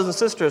other brothers and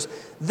sisters.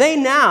 They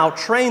now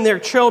train their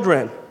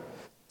children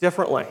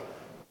differently.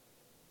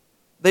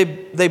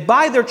 They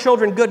buy their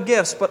children good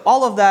gifts, but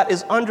all of that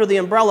is under the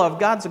umbrella of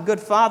God's a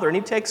good father, and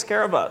he takes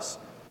care of us.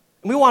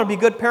 And we want to be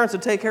good parents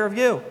and take care of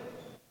you.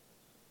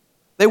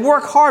 They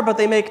work hard, but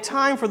they make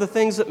time for the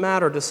things that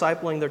matter,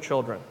 discipling their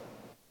children.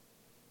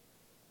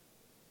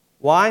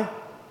 Why?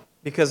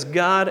 Because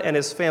God and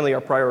his family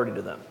are priority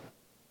to them.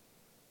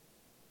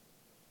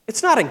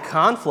 It's not in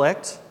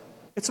conflict.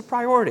 It's a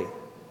priority.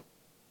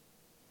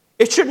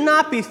 It should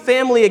not be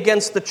family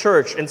against the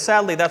church, and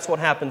sadly, that's what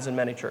happens in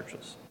many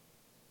churches.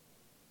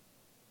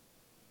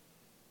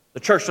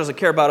 The church doesn't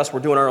care about us, we're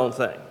doing our own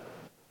thing.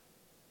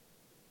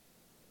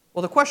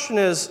 Well, the question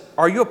is,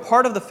 are you a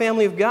part of the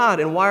family of God,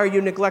 and why are you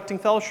neglecting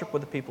fellowship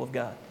with the people of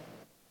God?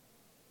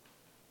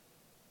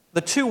 The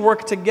two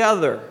work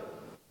together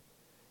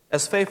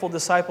as faithful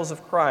disciples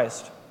of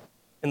Christ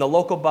in the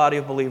local body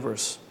of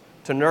believers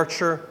to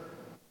nurture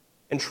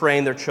and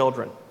train their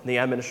children in the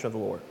admonition of the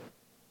Lord.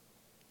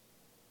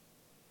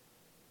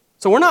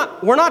 So we're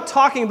not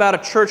talking about a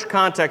church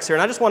context here,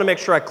 and I just want to make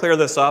sure I clear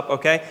this up,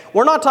 okay?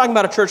 We're not talking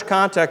about a church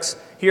context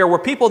here where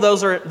people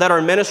that are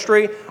in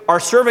ministry are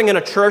serving in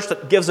a church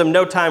that gives them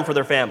no time for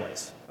their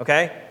families,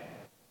 okay?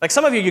 Like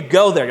some of you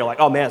go there, you're like,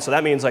 oh man, so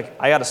that means like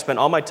I got to spend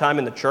all my time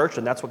in the church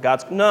and that's what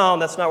God's... No,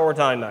 that's not what we're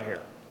talking about here.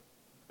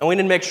 And we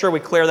need to make sure we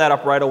clear that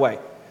up right away.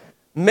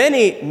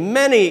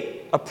 Many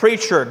a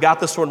preacher got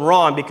this one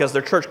wrong because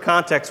their church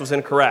context was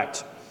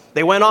incorrect.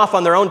 They went off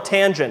on their own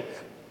tangent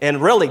and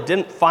really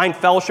didn't find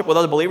fellowship with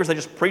other believers. They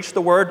just preached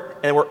the word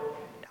and were,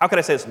 how can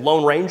I say this,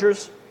 lone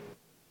rangers.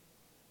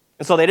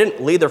 And so they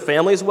didn't lead their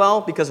families well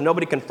because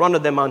nobody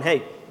confronted them on,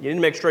 hey, you need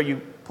to make sure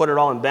you put it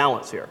all in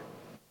balance here.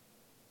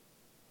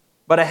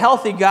 But a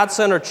healthy,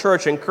 God-centered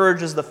church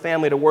encourages the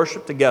family to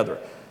worship together.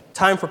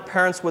 Time for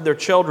parents with their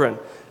children.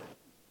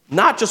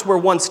 Not just where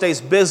one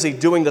stays busy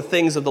doing the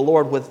things of the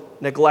Lord with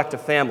neglect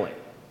of family.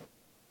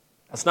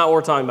 That's not what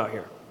we're talking about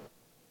here.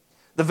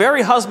 The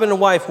very husband and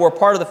wife who are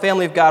part of the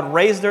family of God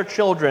raise their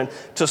children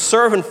to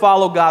serve and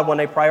follow God when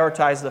they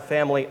prioritize the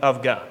family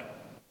of God.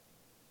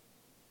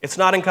 It's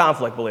not in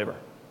conflict, believer.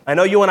 I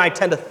know you and I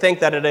tend to think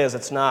that it is.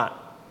 It's not.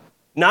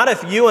 Not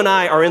if you and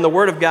I are in the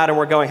Word of God and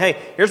we're going, hey,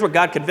 here's what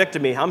God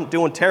convicted me. I'm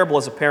doing terrible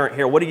as a parent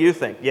here. What do you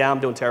think? Yeah, I'm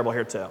doing terrible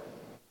here too.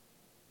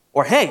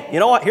 Or, hey, you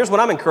know what? Here's what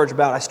I'm encouraged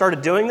about. I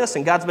started doing this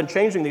and God's been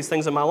changing these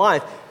things in my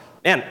life.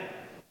 And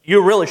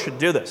you really should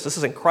do this. This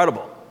is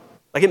incredible.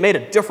 Like it made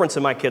a difference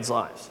in my kids'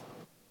 lives.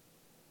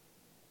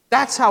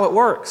 That's how it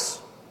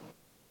works.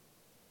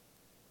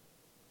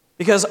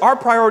 Because our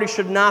priority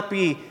should not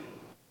be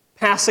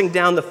passing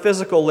down the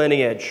physical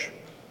lineage,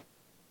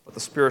 but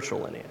the spiritual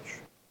lineage.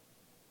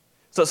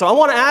 So I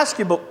want to ask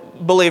you,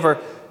 believer,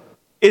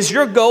 is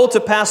your goal to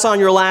pass on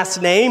your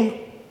last name?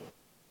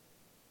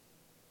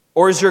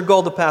 Or is your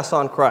goal to pass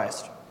on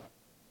Christ?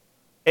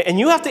 And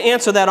you have to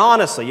answer that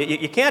honestly.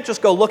 You can't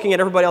just go looking at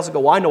everybody else and go,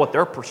 well, I know what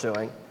they're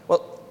pursuing.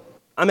 Well,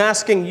 I'm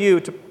asking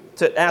you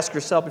to ask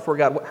yourself before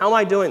God, how am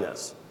I doing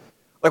this?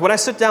 Like when I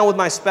sit down with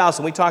my spouse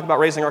and we talk about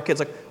raising our kids,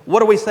 like,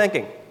 what are we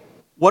thinking?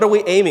 What are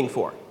we aiming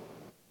for?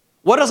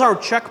 What does our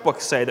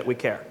checkbook say that we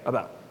care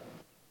about?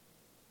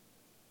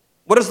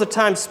 What does the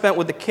time spent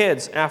with the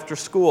kids after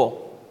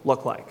school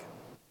look like?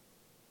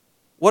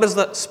 What does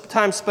the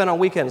time spent on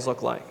weekends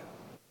look like?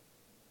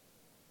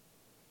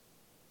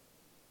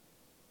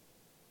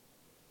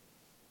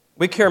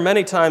 We care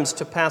many times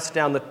to pass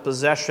down the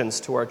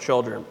possessions to our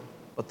children,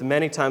 but the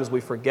many times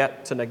we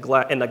forget to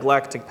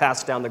neglect to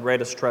pass down the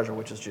greatest treasure,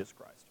 which is Jesus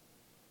Christ.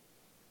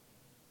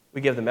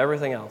 We give them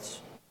everything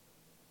else.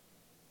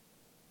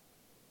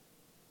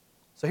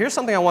 So here's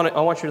something I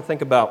want you to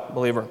think about,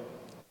 believer.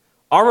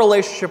 Our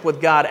relationship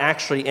with God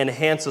actually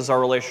enhances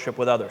our relationship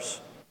with others.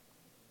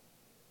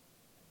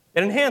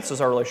 It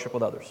enhances our relationship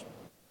with others.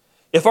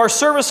 If our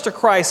service to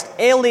Christ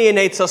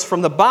alienates us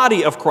from the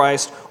body of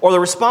Christ or the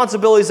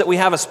responsibilities that we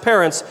have as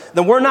parents,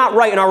 then we're not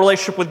right in our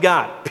relationship with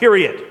God,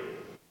 period.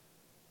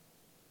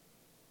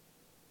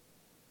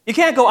 You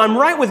can't go, I'm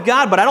right with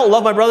God, but I don't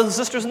love my brothers and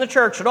sisters in the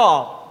church at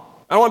all.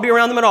 I don't want to be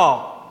around them at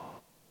all.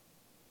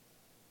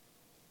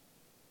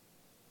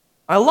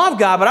 I love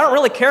God, but I don't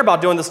really care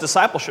about doing this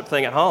discipleship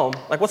thing at home.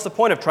 Like, what's the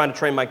point of trying to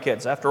train my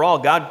kids? After all,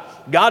 God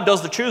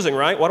does the choosing,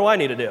 right? What do I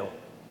need to do?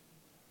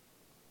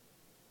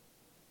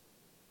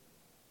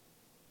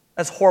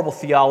 That's horrible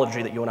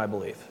theology that you and I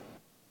believe.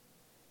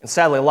 And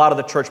sadly, a lot of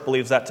the church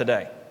believes that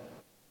today.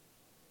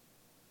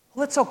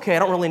 Well, it's okay. I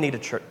don't really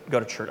need to go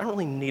to church. I don't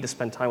really need to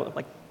spend time with them.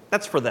 Like,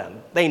 that's for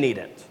them. They need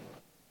it.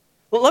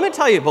 Well, let me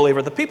tell you,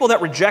 believer, the people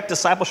that reject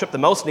discipleship the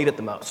most need it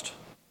the most.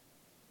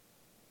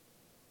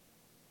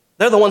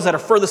 They're the ones that are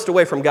furthest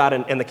away from God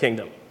and the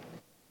kingdom.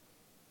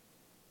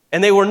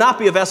 And they will not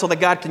be a vessel that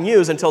God can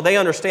use until they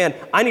understand,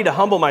 I need to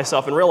humble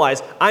myself and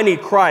realize I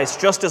need Christ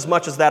just as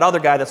much as that other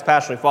guy that's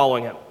passionately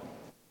following him.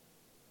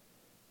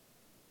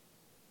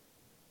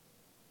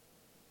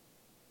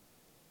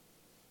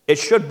 It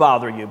should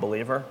bother you,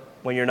 believer,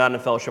 when you're not in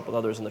fellowship with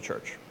others in the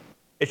church.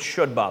 It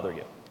should bother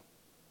you.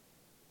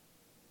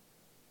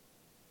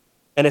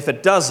 And if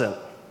it doesn't,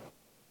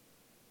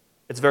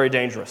 it's very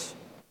dangerous.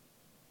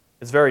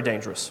 It's very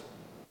dangerous.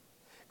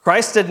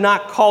 Christ did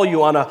not call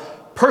you on a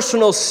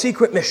personal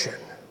secret mission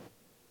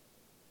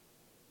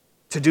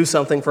to do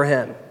something for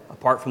him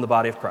apart from the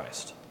body of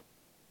Christ.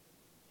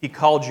 He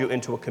called you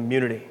into a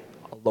community,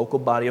 a local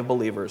body of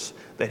believers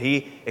that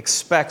he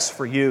expects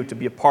for you to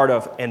be a part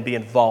of and be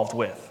involved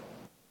with.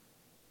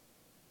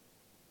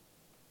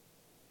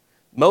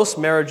 Most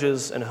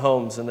marriages and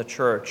homes in the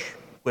church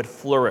would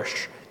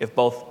flourish if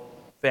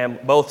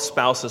both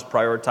spouses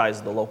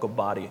prioritized the local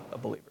body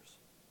of believers.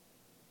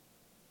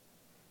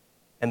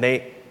 And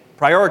they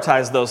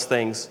prioritize those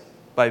things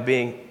by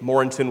being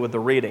more in tune with the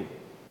reading,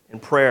 in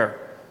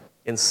prayer,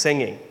 in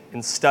singing,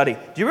 in study.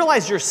 Do you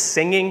realize your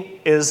singing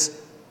is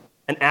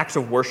an act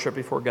of worship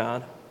before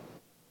God?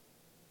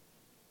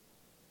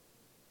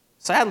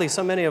 Sadly,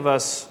 so many of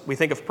us, we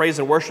think of praise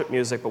and worship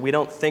music, but we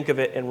don't think of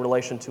it in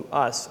relation to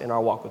us in our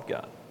walk with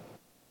God.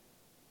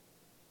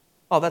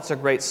 Oh, that's a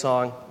great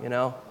song,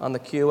 on the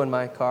cue in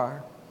my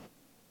car.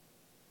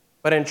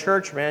 But in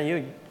church,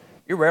 man,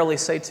 you rarely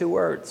say 2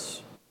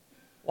 words.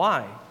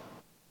 Why?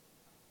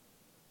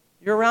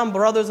 You're around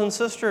brothers and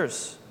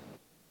sisters.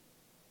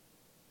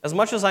 As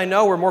much as I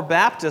know we're more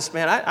Baptist,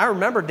 man, I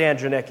remember Dan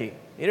Janicki.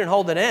 He didn't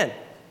hold it in. He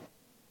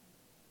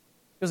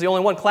was the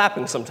only one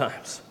clapping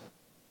sometimes.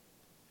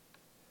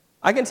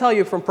 I can tell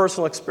you from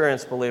personal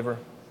experience, believer,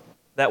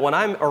 that when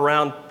I'm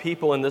around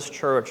people in this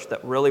church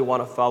that really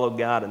want to follow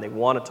God and they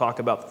want to talk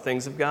about the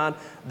things of God,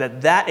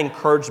 that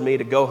encouraged me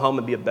to go home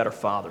and be a better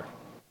father.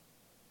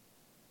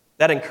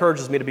 That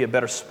encourages me to be a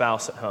better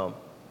spouse at home,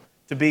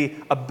 to be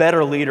a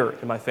better leader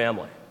in my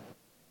family.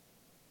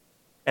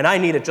 And I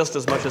need it just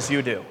as much as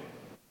you do.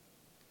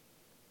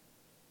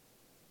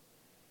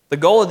 The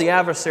goal of the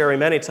adversary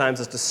many times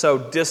is to sow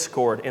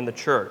discord in the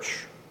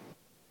church,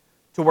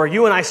 to where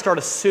you and I start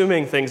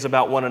assuming things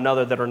about one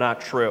another that are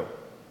not true.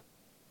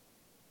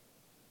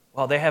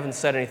 Well, they haven't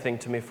said anything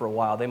to me for a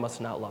while. They must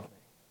not love me.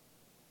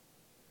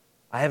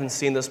 I haven't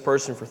seen this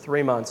person for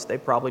 3 months. They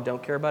probably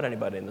don't care about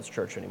anybody in this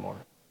church anymore.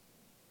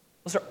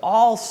 Those are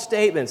all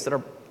statements that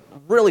are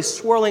really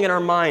swirling in our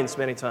minds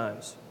many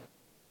times.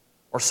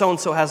 Or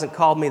so-and-so hasn't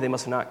called me. They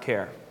must not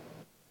care.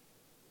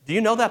 Do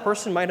you know that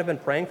person might have been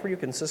praying for you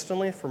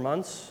consistently for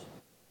months?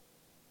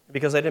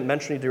 Because they didn't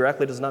mention you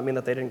directly does not mean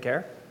that they didn't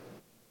care.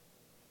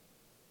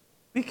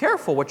 Be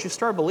careful what you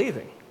start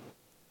believing.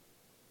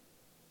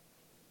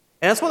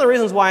 And that's one of the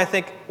reasons why I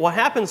think what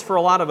happens for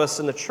a lot of us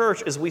in the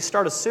church is we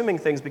start assuming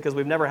things because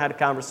we've never had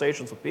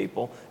conversations with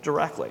people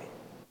directly.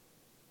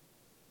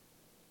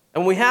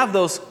 And when we have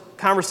those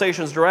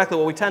conversations directly,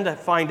 what we tend to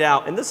find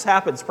out, and this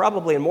happens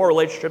probably in more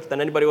relationships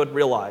than anybody would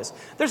realize,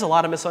 there's a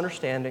lot of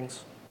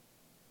misunderstandings.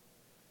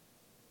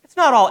 It's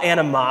not all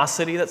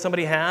animosity that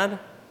somebody had.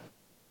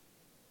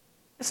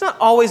 It's not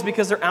always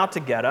because they're out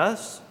to get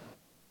us.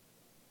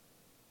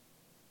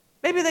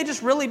 Maybe they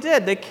just really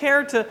did. They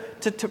cared to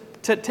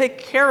take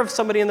care of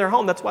somebody in their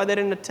home. That's why they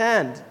didn't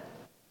attend.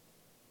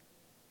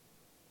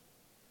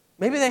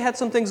 Maybe they had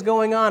some things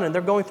going on and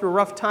they're going through a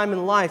rough time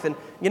in life. And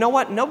you know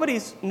what?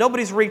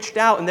 Nobody's reached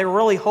out and they're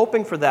really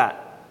hoping for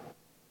that.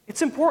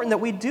 It's important that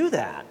we do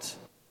that.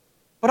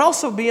 But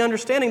also be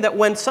understanding that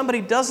when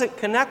somebody doesn't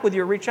connect with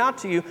you or reach out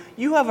to you,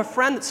 you have a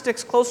friend that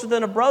sticks closer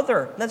than a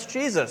brother. And that's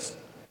Jesus.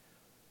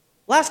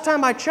 Last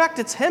time I checked,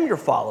 it's him you're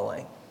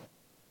following.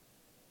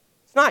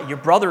 It's not your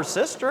brother or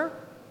sister.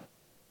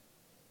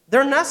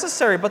 They're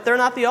necessary, but they're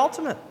not the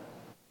ultimate.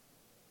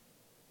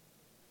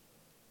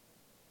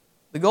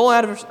 The goal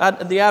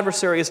of the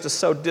adversary is to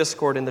sow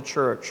discord in the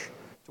church,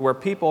 to where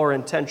people are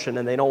in tension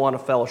and they don't want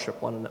to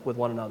fellowship with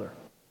one another.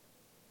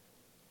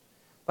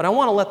 But I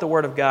want to let the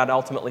Word of God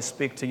ultimately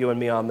speak to you and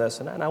me on this,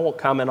 and I won't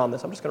comment on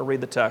this. I'm just going to read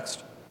the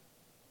text.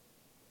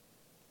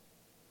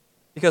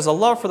 Because a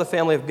love for the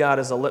family of God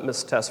is a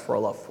litmus test for a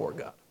love for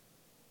God.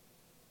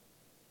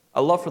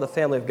 A love for the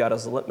family of God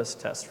is a litmus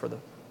test for the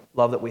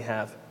love that we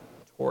have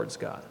towards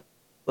God.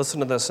 Listen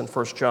to this in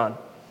 1 John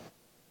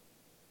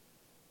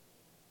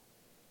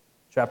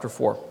chapter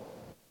 4.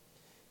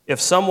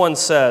 If someone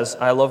says,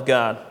 I love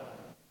God,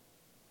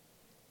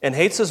 and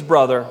hates his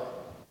brother,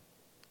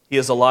 he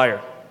is a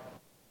liar.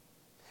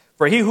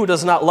 For he who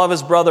does not love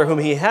his brother whom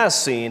he has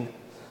seen,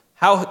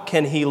 how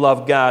can he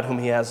love God whom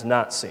he has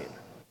not seen?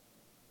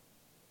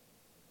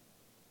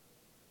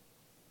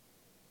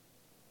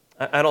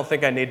 I don't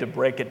think I need to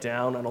break it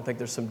down. I don't think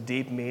there's some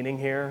deep meaning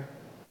here.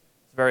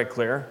 It's very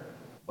clear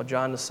what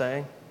John is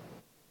saying.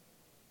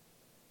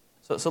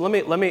 So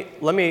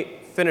let me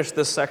finish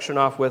this section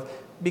off with,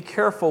 be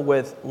careful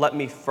with let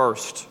me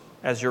first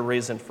as your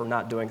reason for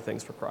not doing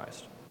things for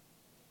Christ.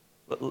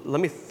 Let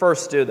me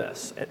first do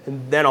this,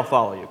 and then I'll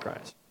follow you,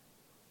 Christ.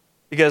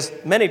 Because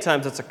many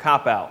times it's a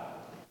cop-out.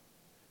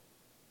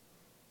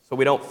 So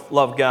we don't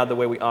love God the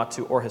way we ought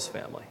to, or his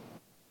family.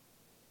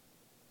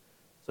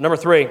 So number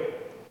 3, the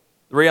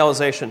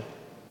realization.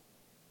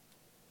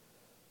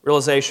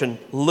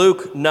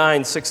 Luke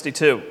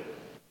 9:62.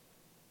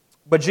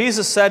 But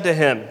Jesus said to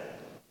him,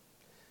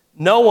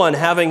 no one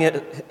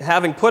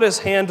having put his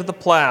hand to the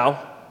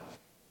plow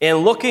and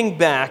looking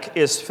back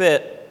is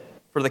fit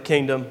for the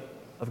kingdom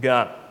of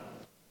God.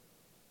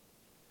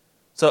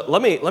 So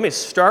let me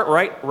start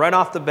right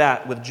off the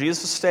bat with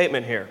Jesus'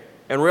 statement here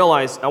and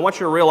I want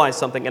you to realize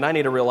something, and I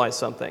need to realize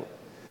something.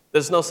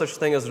 There's no such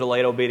thing as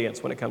delayed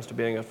obedience when it comes to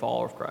being a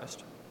follower of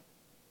Christ.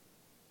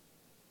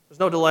 There's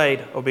no delayed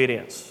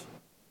obedience.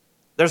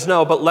 There's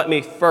no, but let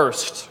me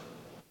first.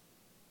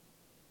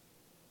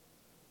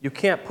 You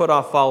can't put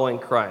off following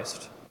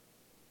Christ.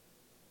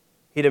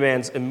 He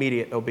demands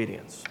immediate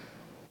obedience.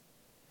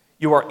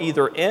 You are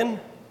either in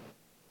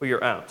or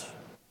you're out.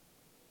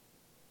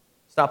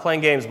 Stop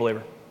playing games,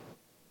 believer.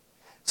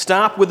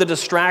 Stop with the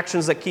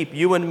distractions that keep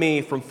you and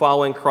me from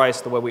following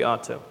Christ the way we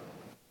ought to.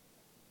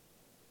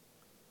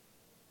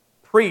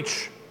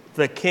 Preach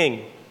the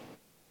King.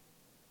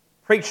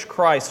 Preach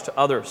Christ to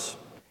others.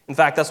 In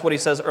fact, that's what he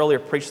says earlier,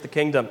 preach the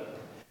kingdom.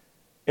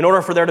 In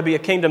order for there to be a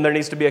kingdom, there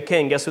needs to be a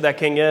king. Guess who that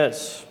king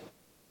is?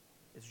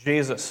 It's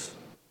Jesus.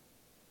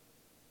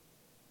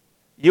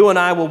 You and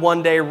I will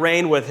one day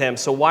reign with him,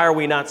 so why are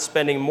we not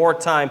spending more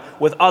time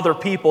with other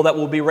people that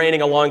will be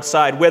reigning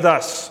alongside with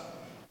us?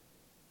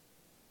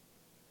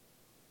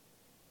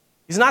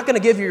 He's not going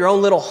to give you your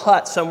own little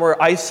hut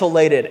somewhere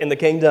isolated in the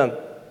kingdom.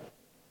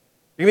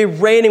 You're going to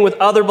be reigning with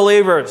other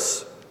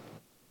believers.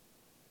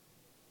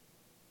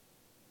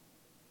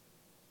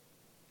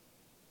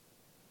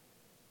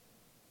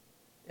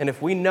 And if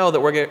we know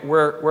that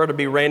we're to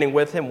be reigning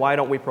with him, why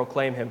don't we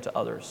proclaim him to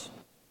others?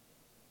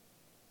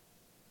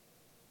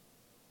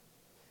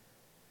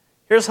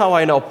 Here's how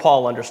I know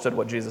Paul understood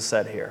what Jesus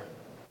said here.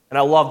 And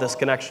I love this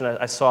connection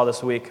I saw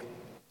this week.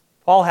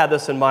 Paul had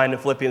this in mind in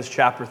Philippians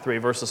chapter 3,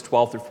 verses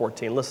 12 through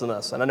 14. Listen to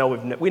this. And I know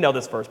we know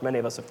this verse. Many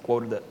of us have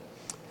quoted it.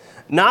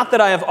 Not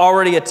that I have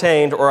already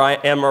attained or I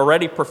am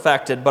already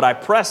perfected, but I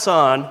press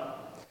on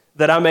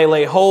that I may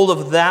lay hold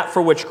of that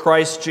for which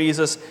Christ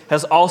Jesus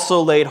has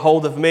also laid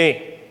hold of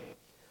me.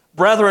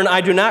 Brethren,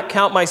 I do not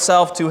count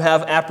myself to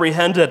have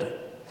apprehended,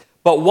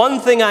 but one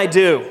thing I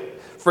do,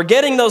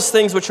 forgetting those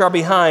things which are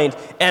behind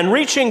and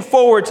reaching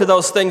forward to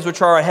those things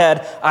which are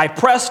ahead, I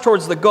press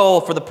towards the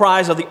goal for the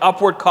prize of the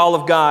upward call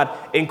of God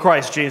in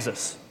Christ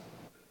Jesus.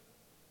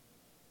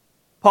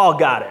 Paul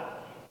got it.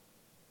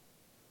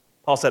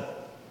 Paul said,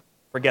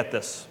 forget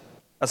this.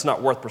 That's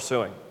not worth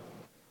pursuing.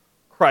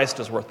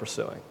 Christ is worth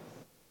pursuing.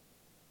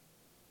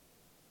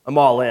 I'm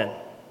all in.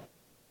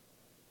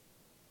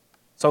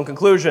 So in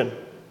conclusion,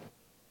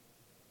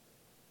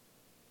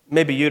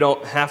 maybe you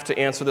don't have to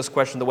answer this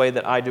question the way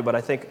that I do, but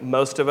I think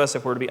most of us,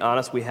 if we're to be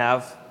honest, we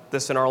have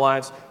this in our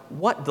lives.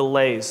 What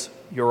delays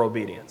your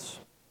obedience?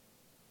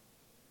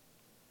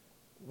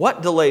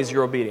 What delays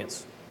your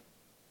obedience?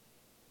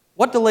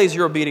 What delays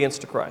your obedience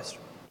to Christ?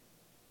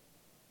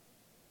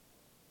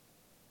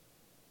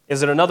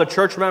 Is it another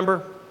church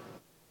member?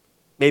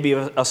 Maybe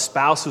a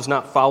spouse who's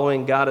not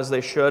following God as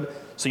they should?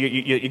 So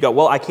you go,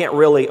 well, I can't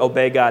really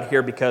obey God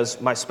here because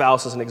my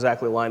spouse isn't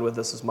exactly aligned with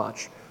this as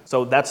much.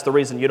 So that's the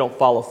reason you don't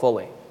follow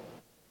fully.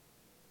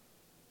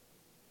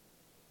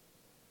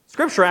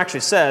 Scripture actually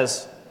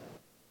says,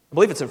 I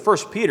believe it's in 1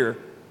 Peter,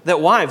 that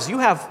wives, you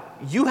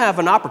have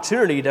an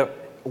opportunity to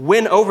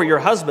win over your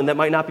husband that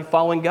might not be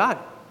following God.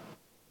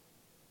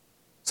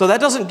 So that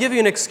doesn't give you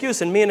an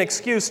excuse and me an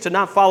excuse to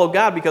not follow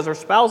God because our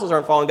spouses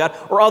aren't following God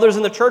or others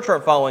in the church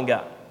aren't following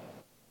God.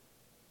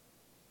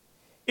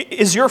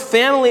 Is your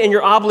family and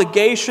your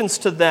obligations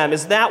to them,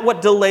 is that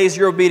what delays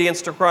your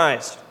obedience to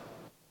Christ?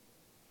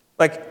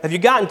 Like, have you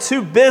gotten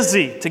too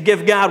busy to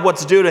give God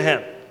what's due to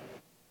him?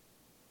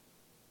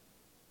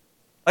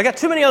 I got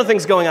too many other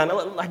things going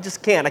on. I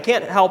just can't. I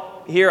can't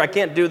help here. I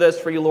can't do this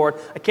for you, Lord.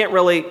 I can't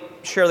really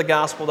share the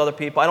gospel with other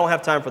people. I don't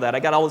have time for that. I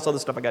got all this other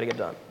stuff I got to get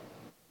done.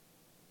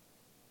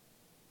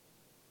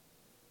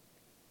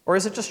 Or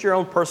is it just your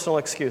own personal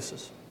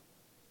excuses?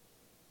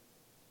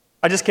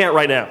 I just can't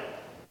right now.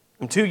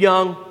 I'm too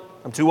young.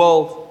 I'm too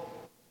old.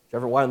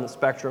 Whichever one on the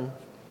spectrum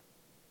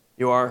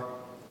you are.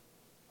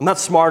 I'm not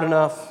smart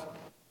enough.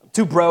 I'm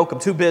too broke. I'm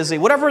too busy.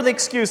 Whatever the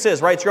excuse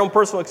is, right? It's your own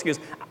personal excuse.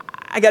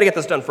 I got to get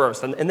this done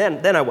first, and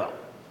then I will.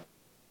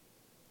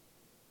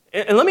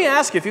 And let me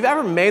ask you, if you've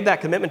ever made that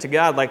commitment to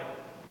God,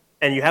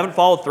 and you haven't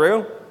followed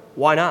through,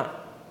 why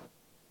not?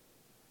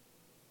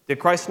 Did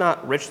Christ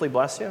not richly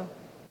bless you?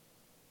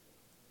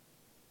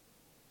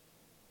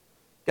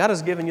 God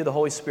has given you the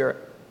Holy Spirit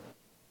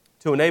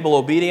to enable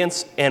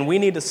obedience, and we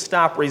need to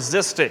stop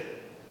resisting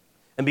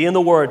and be in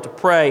the Word, to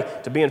pray,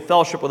 to be in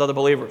fellowship with other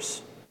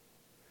believers.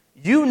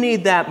 You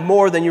need that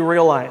more than you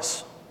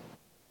realize.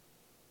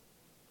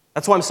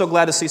 That's why I'm so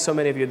glad to see so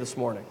many of you this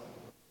morning,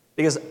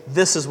 because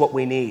this is what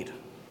we need.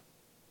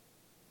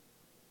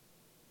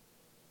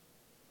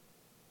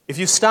 If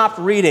you stopped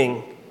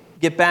reading,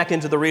 get back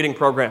into the reading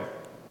program.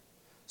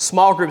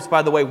 Small groups,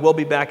 by the way, will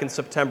be back in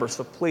September,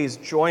 so please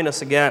join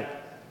us again.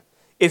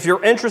 If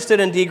you're interested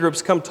in D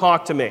groups, come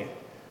talk to me.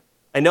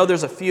 I know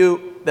there's a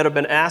few that have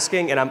been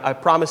asking, and I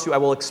promise you I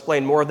will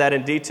explain more of that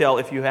in detail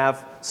if you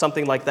have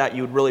something like that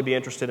you would really be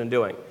interested in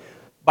doing.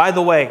 By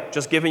the way,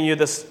 just giving you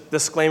this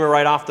disclaimer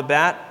right off the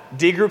bat,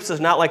 D groups is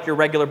not like your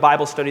regular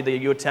Bible study that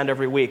you attend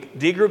every week.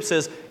 D groups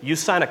is you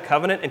sign a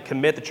covenant and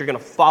commit that you're going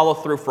to follow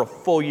through for a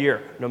full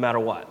year, no matter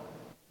what.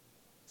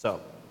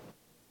 So,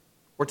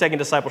 we're taking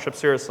discipleship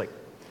seriously.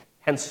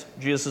 Hence,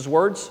 Jesus'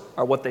 words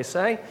are what they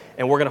say,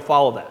 and we're going to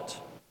follow that.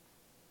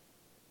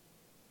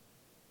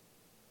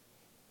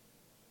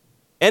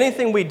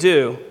 Anything we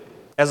do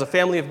as a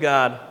family of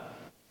God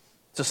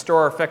to stir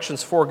our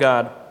affections for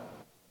God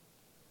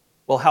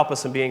will help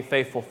us in being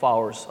faithful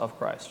followers of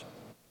Christ.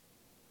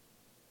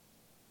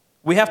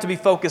 We have to be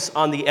focused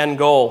on the end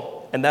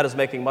goal, and that is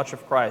making much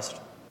of Christ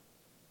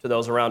to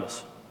those around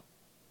us.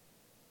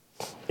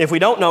 If we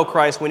don't know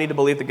Christ, we need to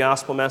believe the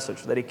gospel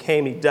message, that he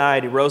came, he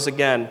died, he rose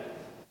again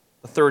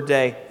the third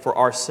day for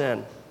our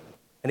sin,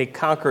 and he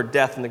conquered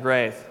death and the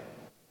grave.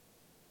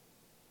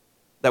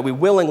 That we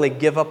willingly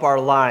give up our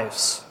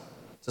lives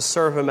to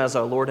serve him as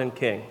our Lord and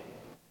King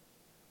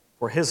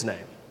for his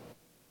name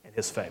and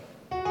his fame.